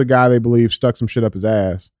 This is the guy they believe stuck some shit up his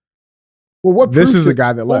ass. Well, what? This is the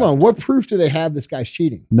guy that left. Hold on. What proof do they have this guy's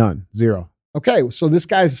cheating? None. Zero. Okay, so this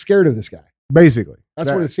guy's scared of this guy. Basically.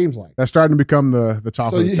 That's what it seems like. That's starting to become the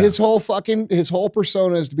talk So of the his town. whole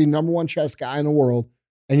persona is to be number one chess guy in the world,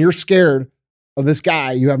 and you're scared of this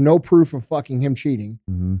guy. You have no proof of fucking him cheating.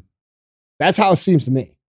 Mm-hmm. That's how it seems to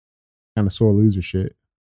me. Kind of sore loser shit.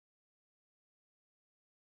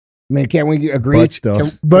 I mean, can we agree?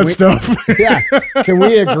 Butt stuff. Yeah. Can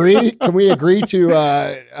we agree? Can we agree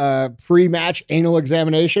to pre-match anal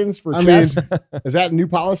examinations for chess? Is that a new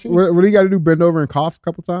policy? What do you got to do? Bend over and cough a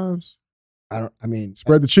couple times?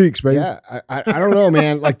 Spread the cheeks, baby. Yeah. I don't know,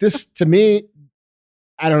 man. Like this to me,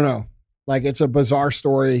 I don't know. Like it's a bizarre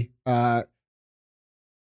story. If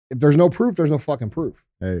there's no proof, there's no fucking proof.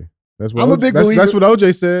 Hey. That's what I'm a big believer. That's what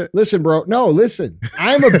OJ said. Listen, bro. No, listen.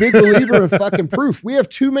 I'm a big believer in fucking proof. We have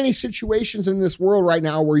too many situations in this world right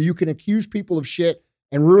now where you can accuse people of shit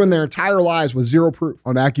and ruin their entire lives with zero proof.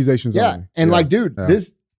 On accusations only. And like, dude,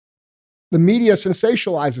 the media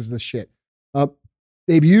sensationalizes this shit.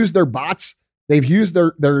 They've used their bots. They've used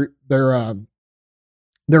their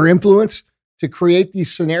influence to create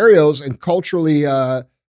these scenarios and culturally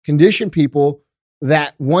condition people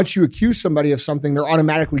that once you accuse somebody of something, they're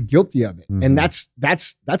automatically guilty of it. Mm-hmm. And that's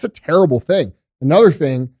a terrible thing.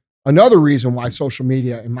 Another reason why social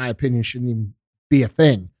media, in my opinion, shouldn't even be a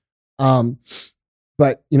thing. But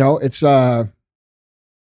it's I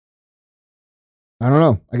don't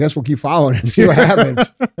know. I guess we'll keep following and see what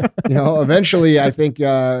happens. Eventually I think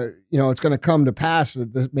it's going to come to pass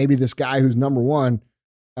that maybe this guy who's number one,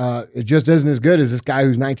 it just isn't as good as this guy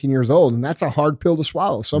who's 19 years old. And that's a hard pill to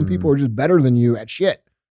swallow. Some people are just better than you at shit.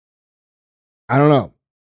 I don't know.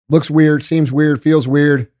 Looks weird, seems weird, feels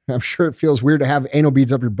weird. I'm sure it feels weird to have anal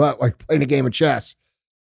beads up your butt while you're playing a game of chess.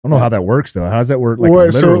 I don't know how that works though. How does that work? Like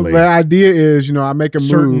literally? So the idea is, I make a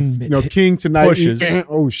move, king tonight. Pushes.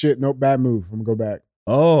 Oh shit, nope, bad move. I'm gonna go back.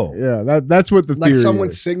 Oh. Yeah, that's what the theory is. Like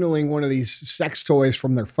someone's signaling one of these sex toys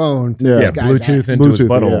from their phone to Yeah. this guy's Bluetooth ass. into his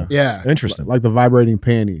butthole. Yeah. Interesting. Like the vibrating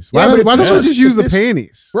panties. Yeah, Why but don't if we this- just use if the this-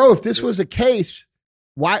 panties? Bro, if this was a case,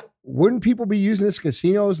 why wouldn't people be using this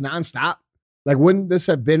casinos nonstop? Like, wouldn't this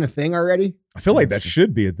have been a thing already? I feel like that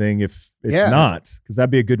should be a thing if it's Yeah. not, because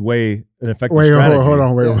that'd be a good way, an effective Wait, strategy. hold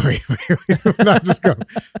on, wait. We're not just going.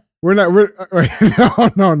 We're no. Well,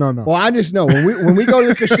 I just know when we go to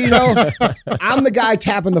the casino, I'm the guy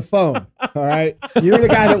tapping the phone. All right, you're the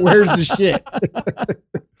guy that wears the shit.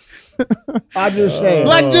 I'm just saying.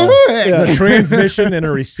 Black Jimmy. There's a transmission and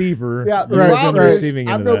a receiver. Yeah, the Right, problem right. is Receiving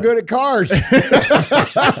I'm into no that. good at cards,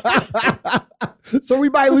 so we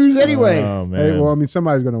might lose anyway. Oh man. Hey, well, I mean,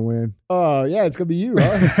 somebody's gonna win. Oh yeah, it's gonna be you,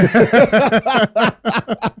 huh?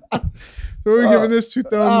 So we're giving this 2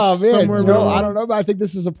 thumbs. Oh man, somewhere I don't know, but I think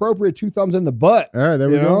this is appropriate. 2 thumbs in the butt. All right, there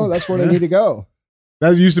we You go. know, that's where they need to go.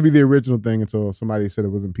 That used to be the original thing until somebody said it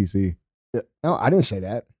wasn't PC. No, I didn't say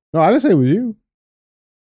that. No, I didn't say it was you.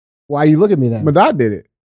 Why you look at me then? Madad did it.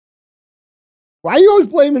 Why are you always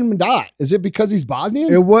blaming Madad? Is it because he's Bosnian?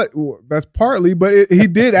 That's partly, but he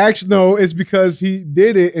did actually. No, it's because he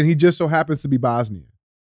did it, and he just so happens to be Bosnian.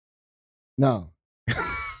 No,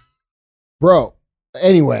 bro.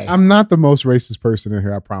 Anyway, I'm not the most racist person in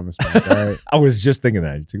here. I promise. Man, all right. I was just thinking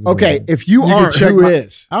that. okay. If you, can aren't, check who my-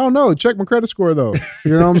 is? I don't know. Check my credit score though.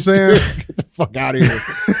 You know what I'm saying? Get the fuck out of here.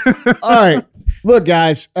 All right. Look,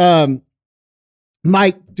 guys.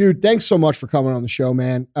 Mike, dude, thanks so much for coming on the show,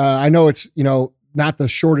 man. I know it's, not the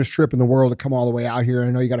shortest trip in the world to come all the way out here. I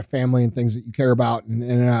know you got a family and things that you care about,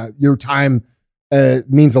 and your time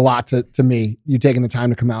means a lot to me, you taking the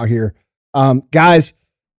time to come out here. Guys,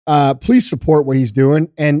 please support what he's doing.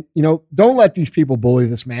 And, don't let these people bully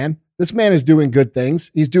this man. This man is doing good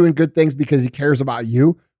things. He's doing good things because he cares about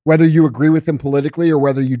you, whether you agree with him politically or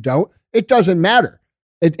whether you don't. It doesn't matter.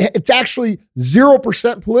 It's actually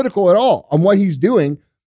 0% political at all on what he's doing.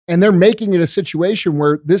 And they're making it a situation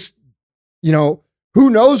where this, who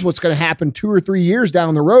knows what's going to happen 2 or 3 years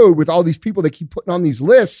down the road with all these people that keep putting on these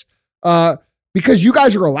lists because you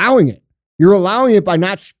guys are allowing it. You're allowing it by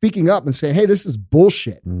not speaking up and saying, hey, this is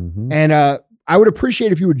bullshit. Mm-hmm. And I would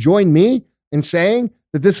appreciate if you would join me in saying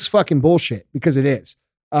that this is fucking bullshit, because it is.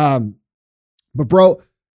 But bro,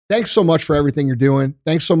 thanks so much for everything you're doing.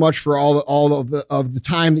 Thanks so much for all of the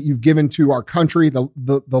time that you've given to our country,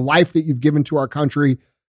 the life that you've given to our country.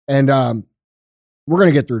 And we're going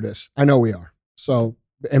to get through this. I know we are. So,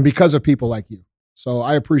 and because of people like you. So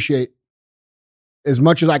I appreciate, as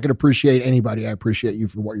much as I could appreciate anybody, I appreciate you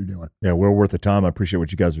for what you're doing. Yeah, we're worth the time. I appreciate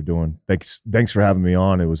what you guys are doing. Thanks for having me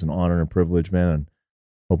on. It was an honor and a privilege, man. And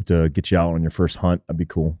hope to get you out on your first hunt. That'd be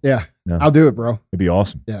cool. Yeah. Yeah. I'll do it, bro. It'd be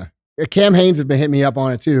awesome. Yeah. Cam Haynes has been hitting me up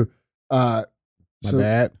on it too. My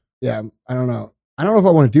bad. Yeah. I don't know. I don't know if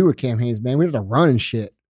I want to do it with Cam Haynes, man. We have to run and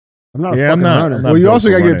shit. I'm not a fucking runner. Well, you also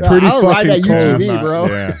gotta get pretty I'll ride fucking that close. UTV, bro.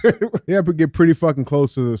 Yeah. Yeah, but get pretty fucking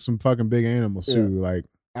close to some fucking big animals too. Yeah. Like,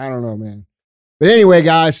 I don't know, man. But anyway,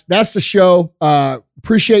 guys, that's the show.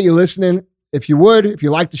 Appreciate you listening. If you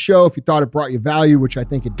liked the show, if you thought it brought you value, which I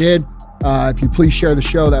think it did, if you please share the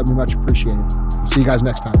show, that would be much appreciated. See you guys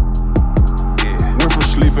next time. Went from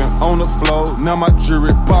sleeping on the floor, now my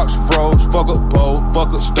jewelry box froze. Fuck a bowl,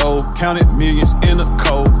 fuck a stove, counted millions in a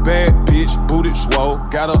cold. Bad bitch, booted swole,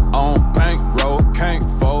 got her on bankroll, can't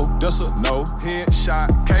fold, that's a no.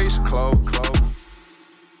 Headshot, case closed.